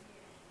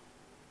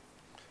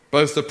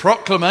 Both the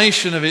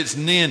proclamation of its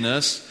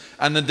nearness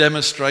and the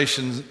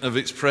demonstration of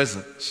its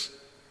presence.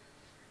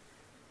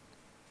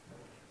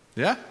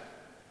 Yeah?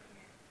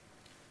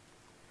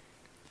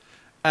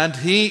 And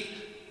he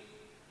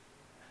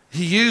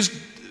used,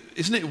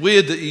 isn't it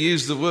weird that he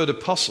used the word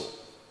apostle?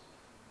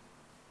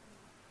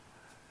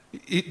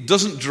 It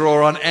doesn't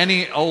draw on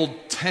any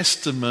Old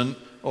Testament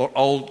or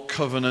Old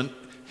Covenant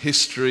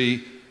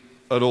history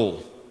at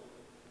all.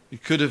 He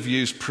could have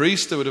used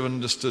priest, they would have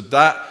understood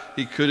that.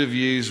 He could have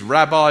used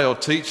rabbi or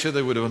teacher,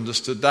 they would have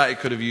understood that. He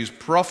could have used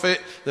prophet,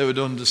 they would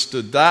have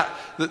understood that.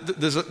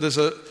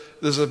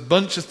 There's a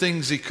bunch of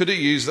things he could have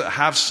used that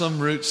have some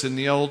roots in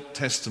the Old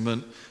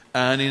Testament,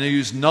 and he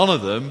used none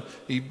of them.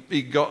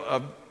 He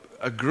got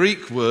a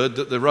Greek word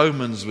that the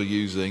Romans were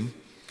using,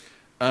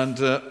 and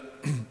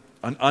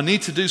I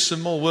need to do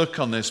some more work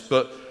on this,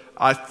 but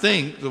I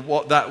think that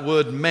what that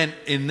word meant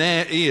in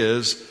their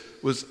ears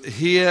was,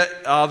 here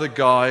are the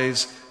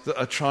guys that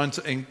are trying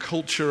to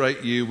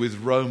enculturate you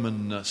with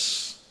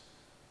Romanness.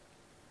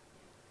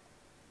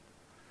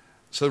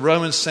 So the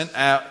Romans sent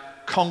out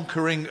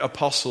conquering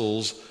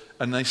apostles,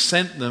 and they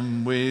sent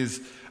them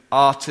with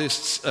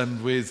artists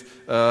and with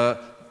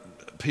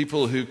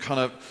people who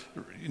kind of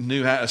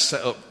knew how to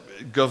set up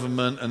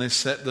government, and they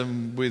sent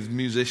them with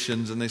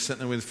musicians, and they sent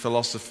them with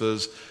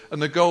philosophers.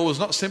 And the goal was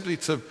not simply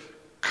to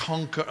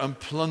conquer and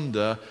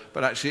plunder,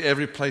 but actually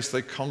every place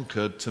they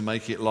conquered to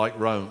make it like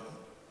Rome.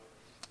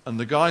 And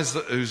the guys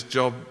whose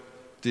job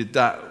did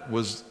that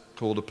was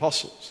called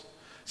apostles.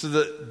 So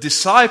the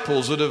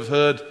disciples would have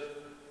heard,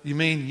 you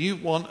mean you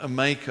want to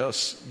make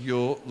us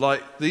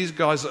like these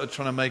guys that are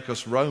trying to make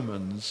us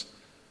Romans,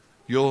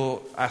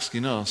 you're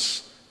asking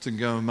us to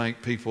go and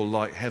make people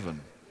like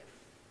heaven.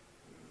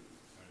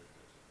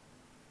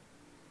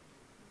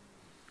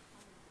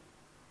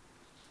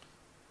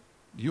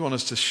 You want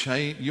us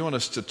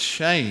to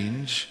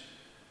change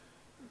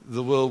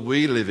the world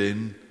we live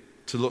in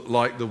to look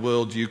like the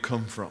world you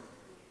come from.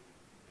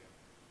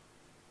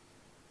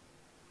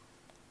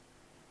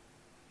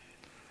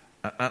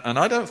 And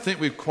I don't think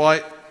we've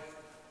quite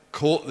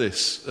caught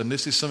this, and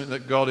this is something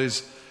that God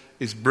is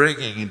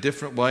bringing in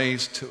different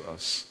ways to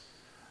us.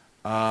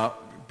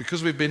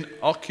 Because we've been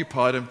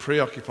occupied and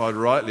preoccupied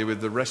rightly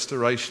with the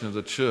restoration of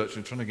the church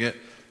and trying to get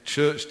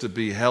church to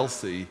be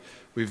healthy,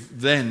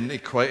 we've then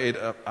equated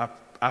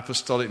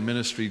apostolic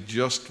ministry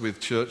just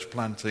with church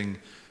planting,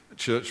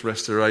 church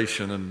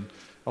restoration, and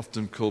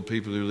often call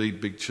people who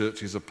lead big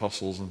churches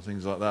apostles and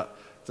things like that.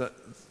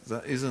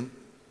 That isn't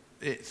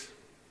it.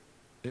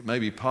 It may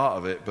be part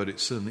of it, but it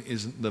certainly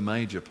isn't the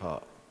major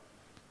part.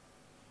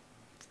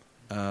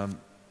 You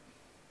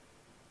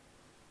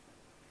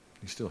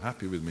still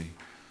happy with me?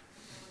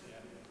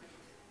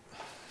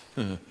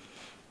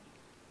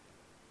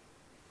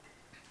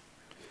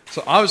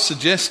 So I would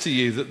suggest to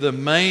you that the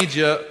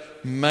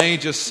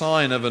major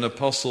sign of an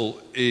apostle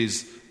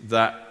is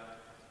that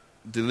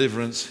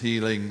deliverance,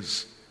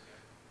 healings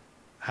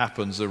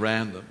happens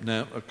around them.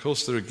 Now, of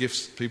course, there are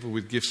people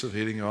with gifts of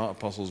healing who aren't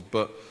apostles,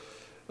 but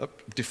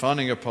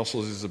defining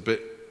apostles is a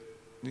bit,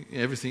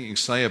 everything you can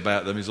say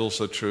about them is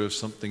also true of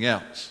something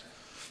else.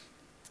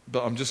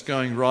 But I'm just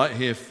going right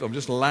here, I'm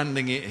just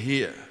landing it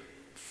here,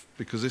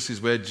 because this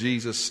is where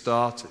Jesus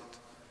started.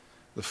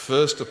 The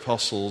first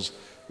apostles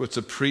were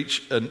to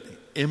preach an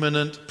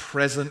imminent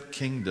present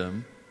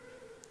kingdom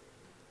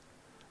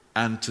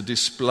and to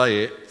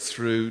display it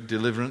through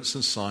deliverance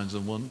and signs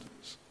and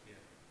wonders.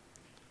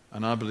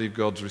 And I believe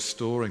God's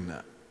restoring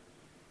that.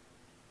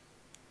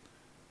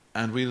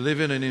 And we live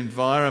in an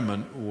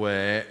environment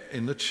where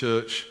in the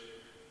church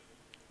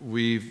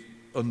we've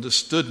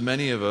understood,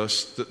 many of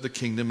us, that the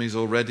kingdom is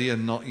already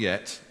and not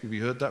yet. Have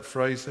you heard that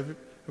phrase? Have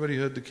everybody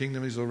heard the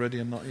kingdom is already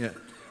and not yet?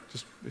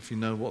 Just if you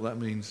know what that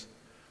means.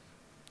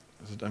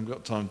 I haven't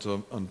got time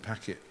to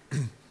unpack it.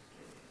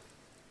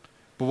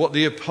 But what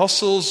the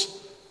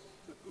apostles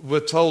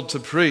were told to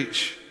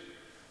preach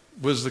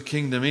was the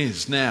kingdom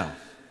is now.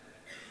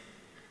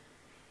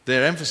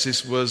 Their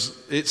emphasis was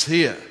it's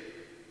here,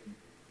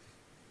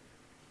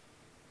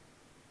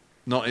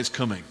 not it's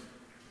coming.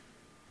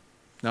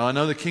 Now I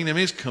know the kingdom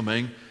is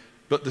coming,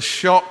 but the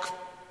shock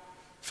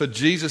for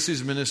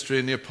Jesus' ministry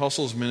and the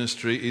apostles'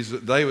 ministry is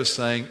that they were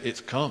saying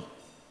it's come.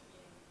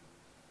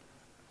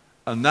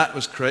 And that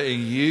was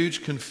creating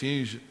huge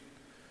confusion,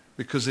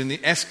 because in the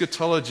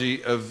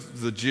eschatology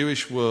of the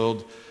Jewish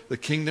world, the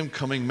kingdom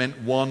coming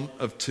meant one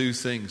of two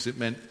things.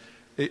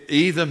 It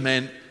either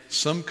meant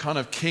some kind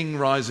of king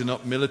rising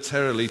up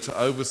militarily to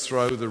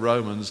overthrow the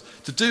Romans,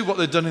 to do what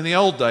they'd done in the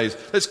old days.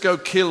 Let's go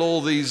kill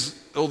all these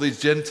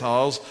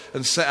Gentiles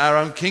and set our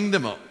own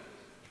kingdom up.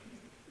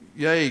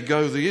 Yay,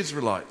 go the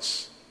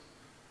Israelites.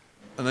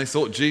 And they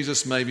thought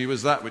Jesus maybe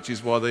was that, which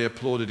is why they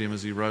applauded him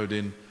as he rode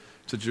in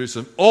to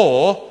Jerusalem.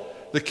 Or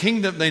the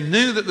kingdom, they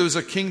knew that there was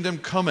a kingdom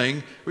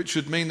coming, which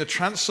would mean the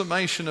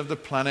transformation of the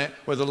planet,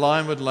 where the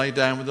lion would lay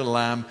down with the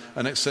lamb,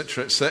 and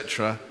etc.,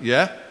 etc.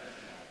 Yeah?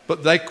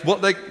 But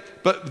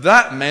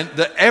that meant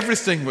that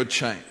everything would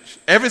change.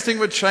 Everything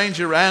would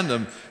change around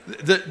them.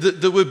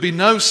 There would be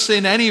no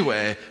sin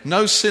anywhere,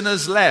 no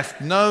sinners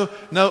left, no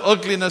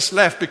ugliness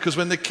left, because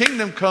when the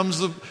kingdom comes,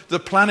 the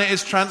planet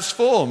is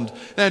transformed.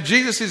 Now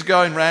Jesus is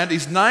going round,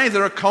 he's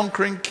neither a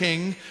conquering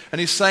king, and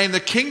he's saying the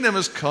kingdom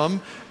has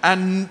come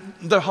and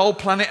the whole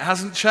planet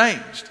hasn't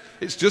changed.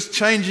 It's just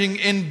changing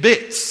in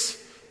bits.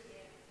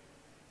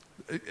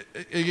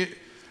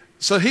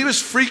 So he was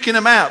freaking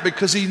them out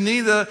because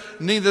neither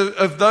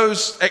of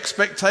those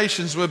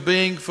expectations were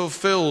being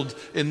fulfilled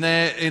in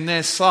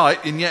their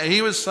sight, and yet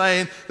he was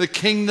saying the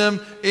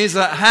kingdom is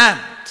at hand.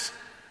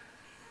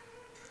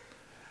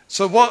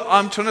 So what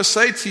I'm trying to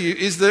say to you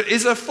is there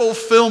is a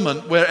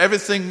fulfillment where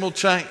everything will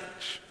change.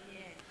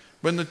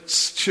 When the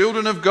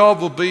children of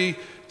God will be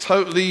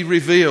totally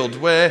revealed,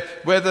 where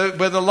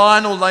the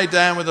lion will lay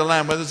down with the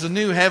lamb, where there's a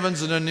new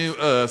heavens and a new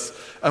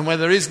earth, and where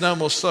there is no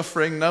more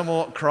suffering, no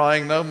more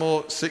crying, no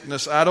more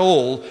sickness at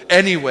all,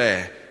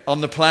 anywhere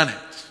on the planet.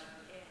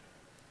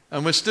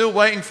 And we're still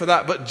waiting for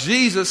that. But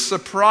Jesus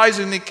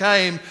surprisingly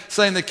came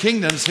saying the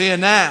kingdom's here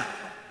now.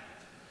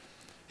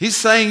 He's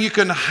saying you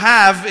can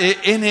have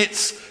it in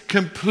its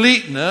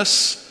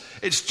completeness.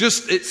 It's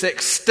just its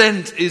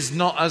extent is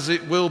not as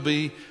it will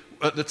be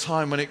at the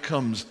time when it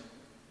comes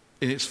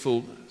in its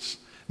fullness.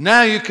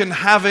 Now you can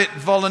have it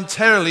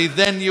voluntarily,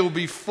 then you'll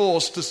be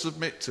forced to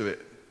submit to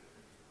it.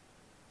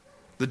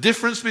 The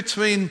difference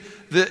between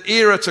the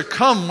era to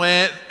come,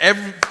 where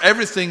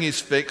everything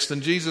is fixed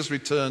and Jesus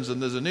returns and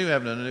there's a new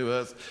heaven and a new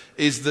earth,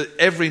 is that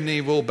every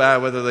knee will bow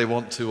whether they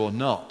want to or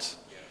not.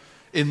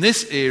 In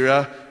this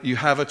era, you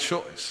have a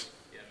choice.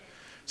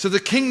 So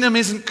the kingdom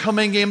isn't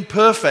coming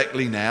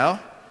imperfectly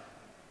now.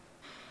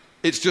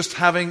 It's just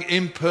having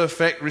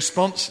imperfect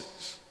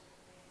responses.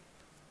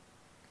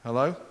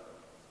 Hello?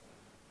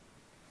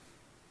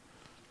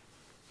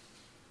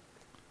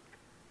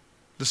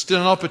 There's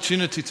still an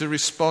opportunity to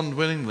respond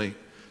willingly,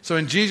 So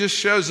when Jesus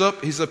shows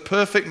up, he's a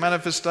perfect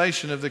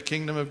manifestation of the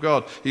kingdom of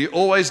God. He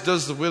always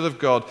does the will of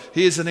God.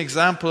 He is an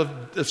example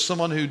of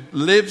someone who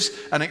lives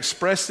and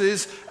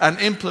expresses and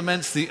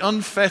implements the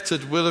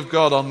unfettered will of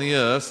God on the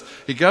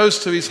earth. He goes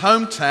to his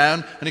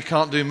hometown and he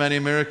can't do many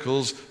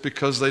miracles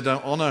because they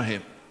don't honor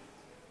him.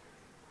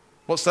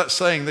 What's that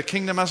saying? The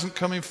kingdom hasn't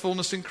come in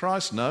fullness in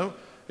Christ? No.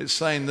 It's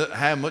saying that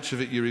how much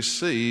of it you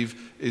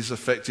receive is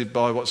affected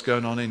by what's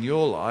going on in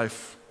your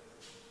life.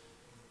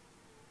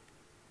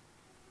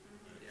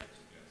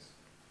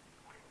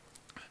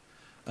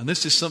 And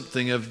this is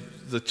something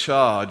of the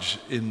charge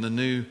in the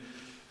new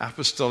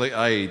apostolic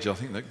age, I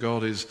think, that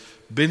God has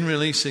been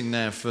releasing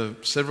now for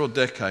several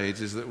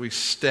decades, is that we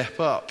step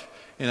up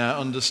in our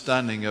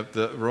understanding of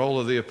the role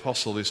of the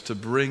apostle is to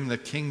bring the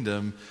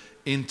kingdom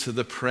into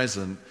the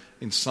present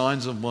in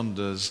signs and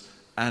wonders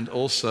and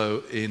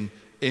also in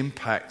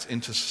impact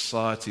into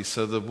society.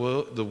 So the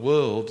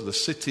world, the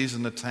cities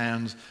and the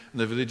towns and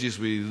the villages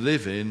we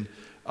live in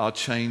are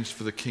changed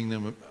for the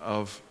kingdom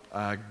of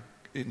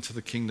into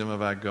the kingdom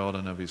of our God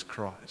and of his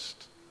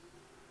Christ.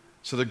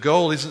 So the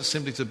goal isn't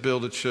simply to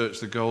build a church,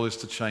 the goal is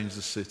to change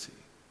the city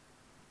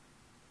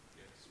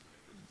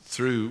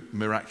through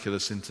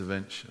miraculous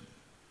intervention.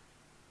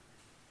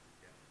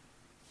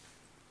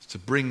 It's to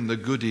bring the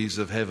goodies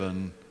of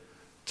heaven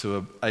to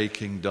an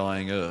aching,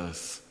 dying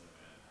earth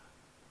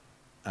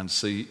and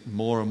see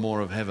more and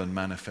more of heaven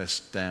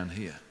manifest down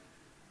here.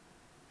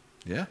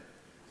 Yeah?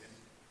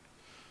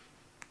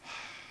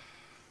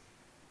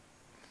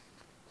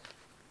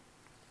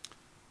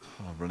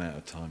 I've run out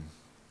of time.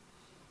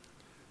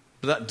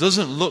 But that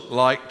doesn't look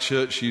like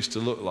church used to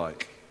look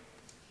like.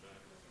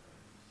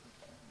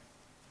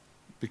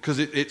 Because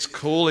it's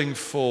calling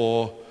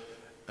for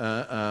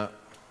an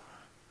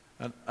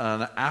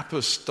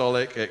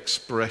apostolic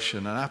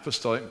expression, an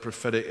apostolic and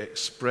prophetic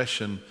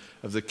expression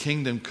of the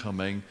kingdom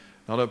coming,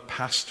 not a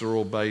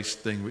pastoral-based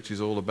thing which is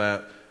all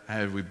about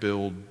how we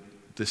build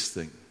this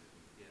thing.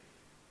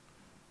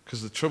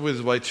 Because the trouble with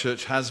the way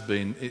church has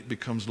been, it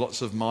becomes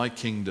lots of my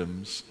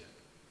kingdoms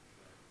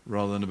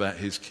rather than about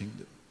his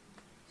kingdom.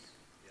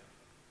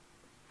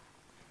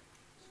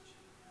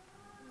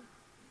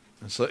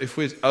 And so if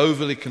we're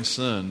overly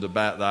concerned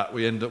about that,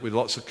 we end up with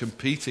lots of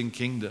competing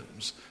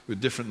kingdoms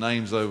with different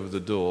names over the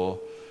door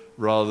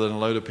rather than a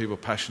load of people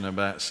passionate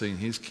about seeing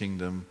his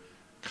kingdom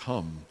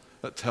come.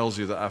 That tells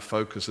you that our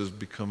focus has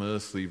become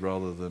earthly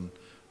rather than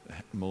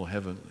more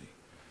heavenly.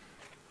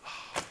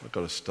 I've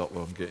got to stop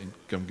while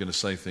I'm going to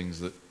say things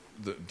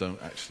that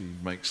don't actually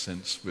make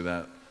sense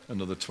without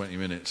another 20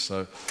 minutes.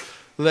 So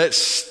let's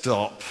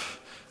stop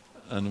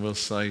and we'll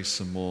say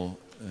some more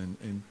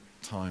in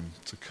time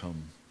to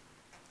come.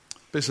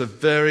 But it's a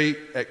very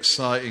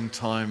exciting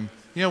time.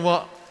 You know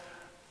what?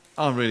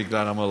 I'm really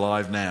glad I'm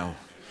alive now.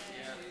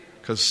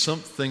 Because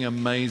something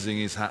amazing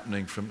is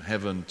happening from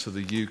heaven to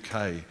the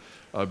UK,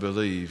 I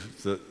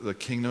believe. That the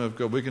kingdom of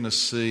God, we're going to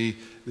see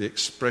the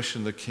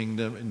expression of the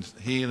kingdom in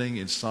healing,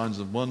 in signs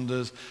and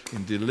wonders,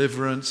 in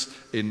deliverance,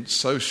 in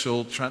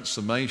social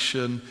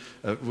transformation.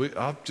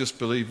 I just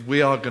believe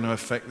we are going to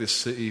affect this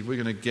city. We're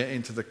going to get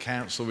into the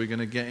council. We're going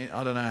to get in.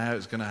 I don't know how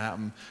it's going to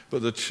happen.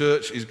 But the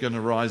church is going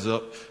to rise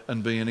up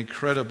and be an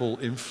incredible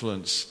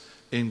influence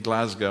in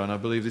Glasgow. And I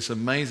believe this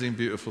amazing,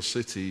 beautiful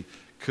city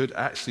could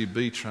actually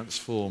be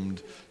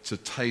transformed to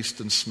taste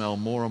and smell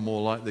more and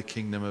more like the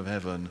kingdom of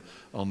heaven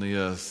on the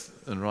earth.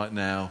 And right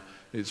now,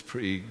 it's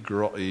pretty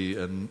grotty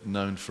and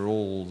known for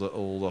all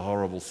the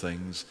horrible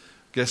things.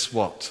 Guess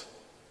what?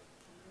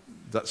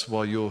 That's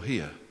why you're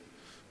here.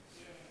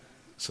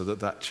 So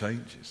that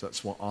changes.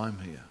 That's why I'm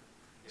here.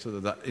 So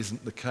that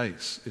isn't the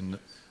case in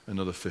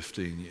another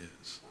 15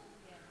 years.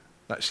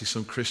 Actually,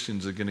 some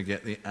Christians are going to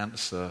get the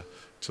answer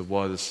to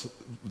why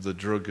the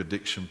drug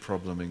addiction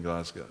problem in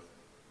Glasgow.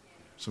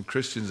 Some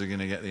Christians are going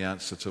to get the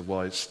answer to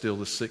why it's still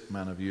the sick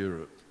man of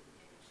Europe.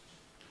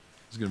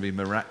 There's going to be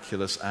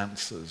miraculous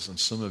answers, and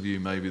some of you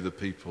may be the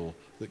people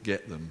that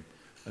get them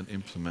and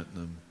implement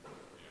them.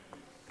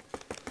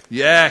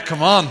 Yeah,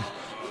 come on.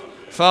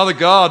 Father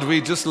God,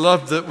 we just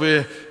love that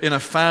we're in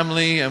a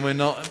family and we're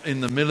not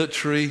in the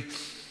military.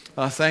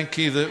 I thank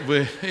you that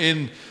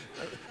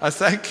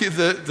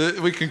that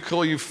we can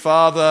call you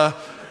Father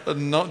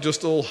and not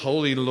just all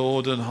holy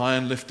Lord and high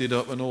and lifted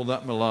up and all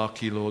that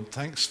malarkey, Lord.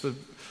 Thanks for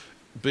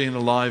being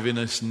alive in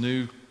this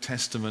New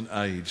Testament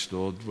age,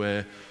 Lord,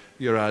 where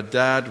you're our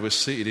dad, we're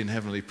seated in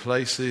heavenly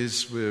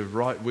places, we're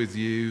right with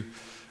you.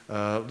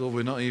 Lord,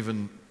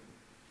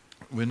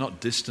 we're not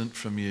distant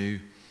from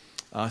you.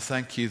 I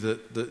thank you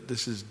that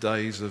this is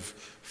days of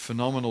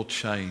phenomenal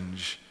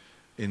change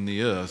in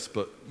the earth,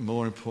 but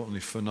more importantly,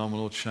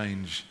 phenomenal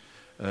change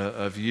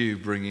of you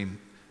bringing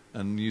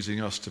and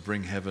using us to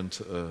bring heaven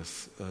to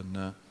earth.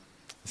 And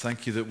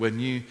thank you that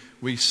when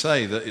we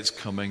say that it's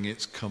coming,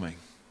 it's coming.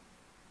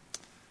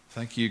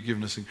 Thank you, you've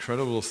given us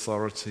incredible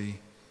authority.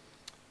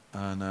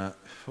 And,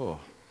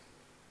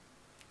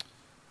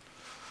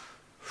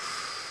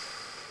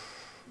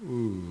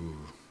 Ooh.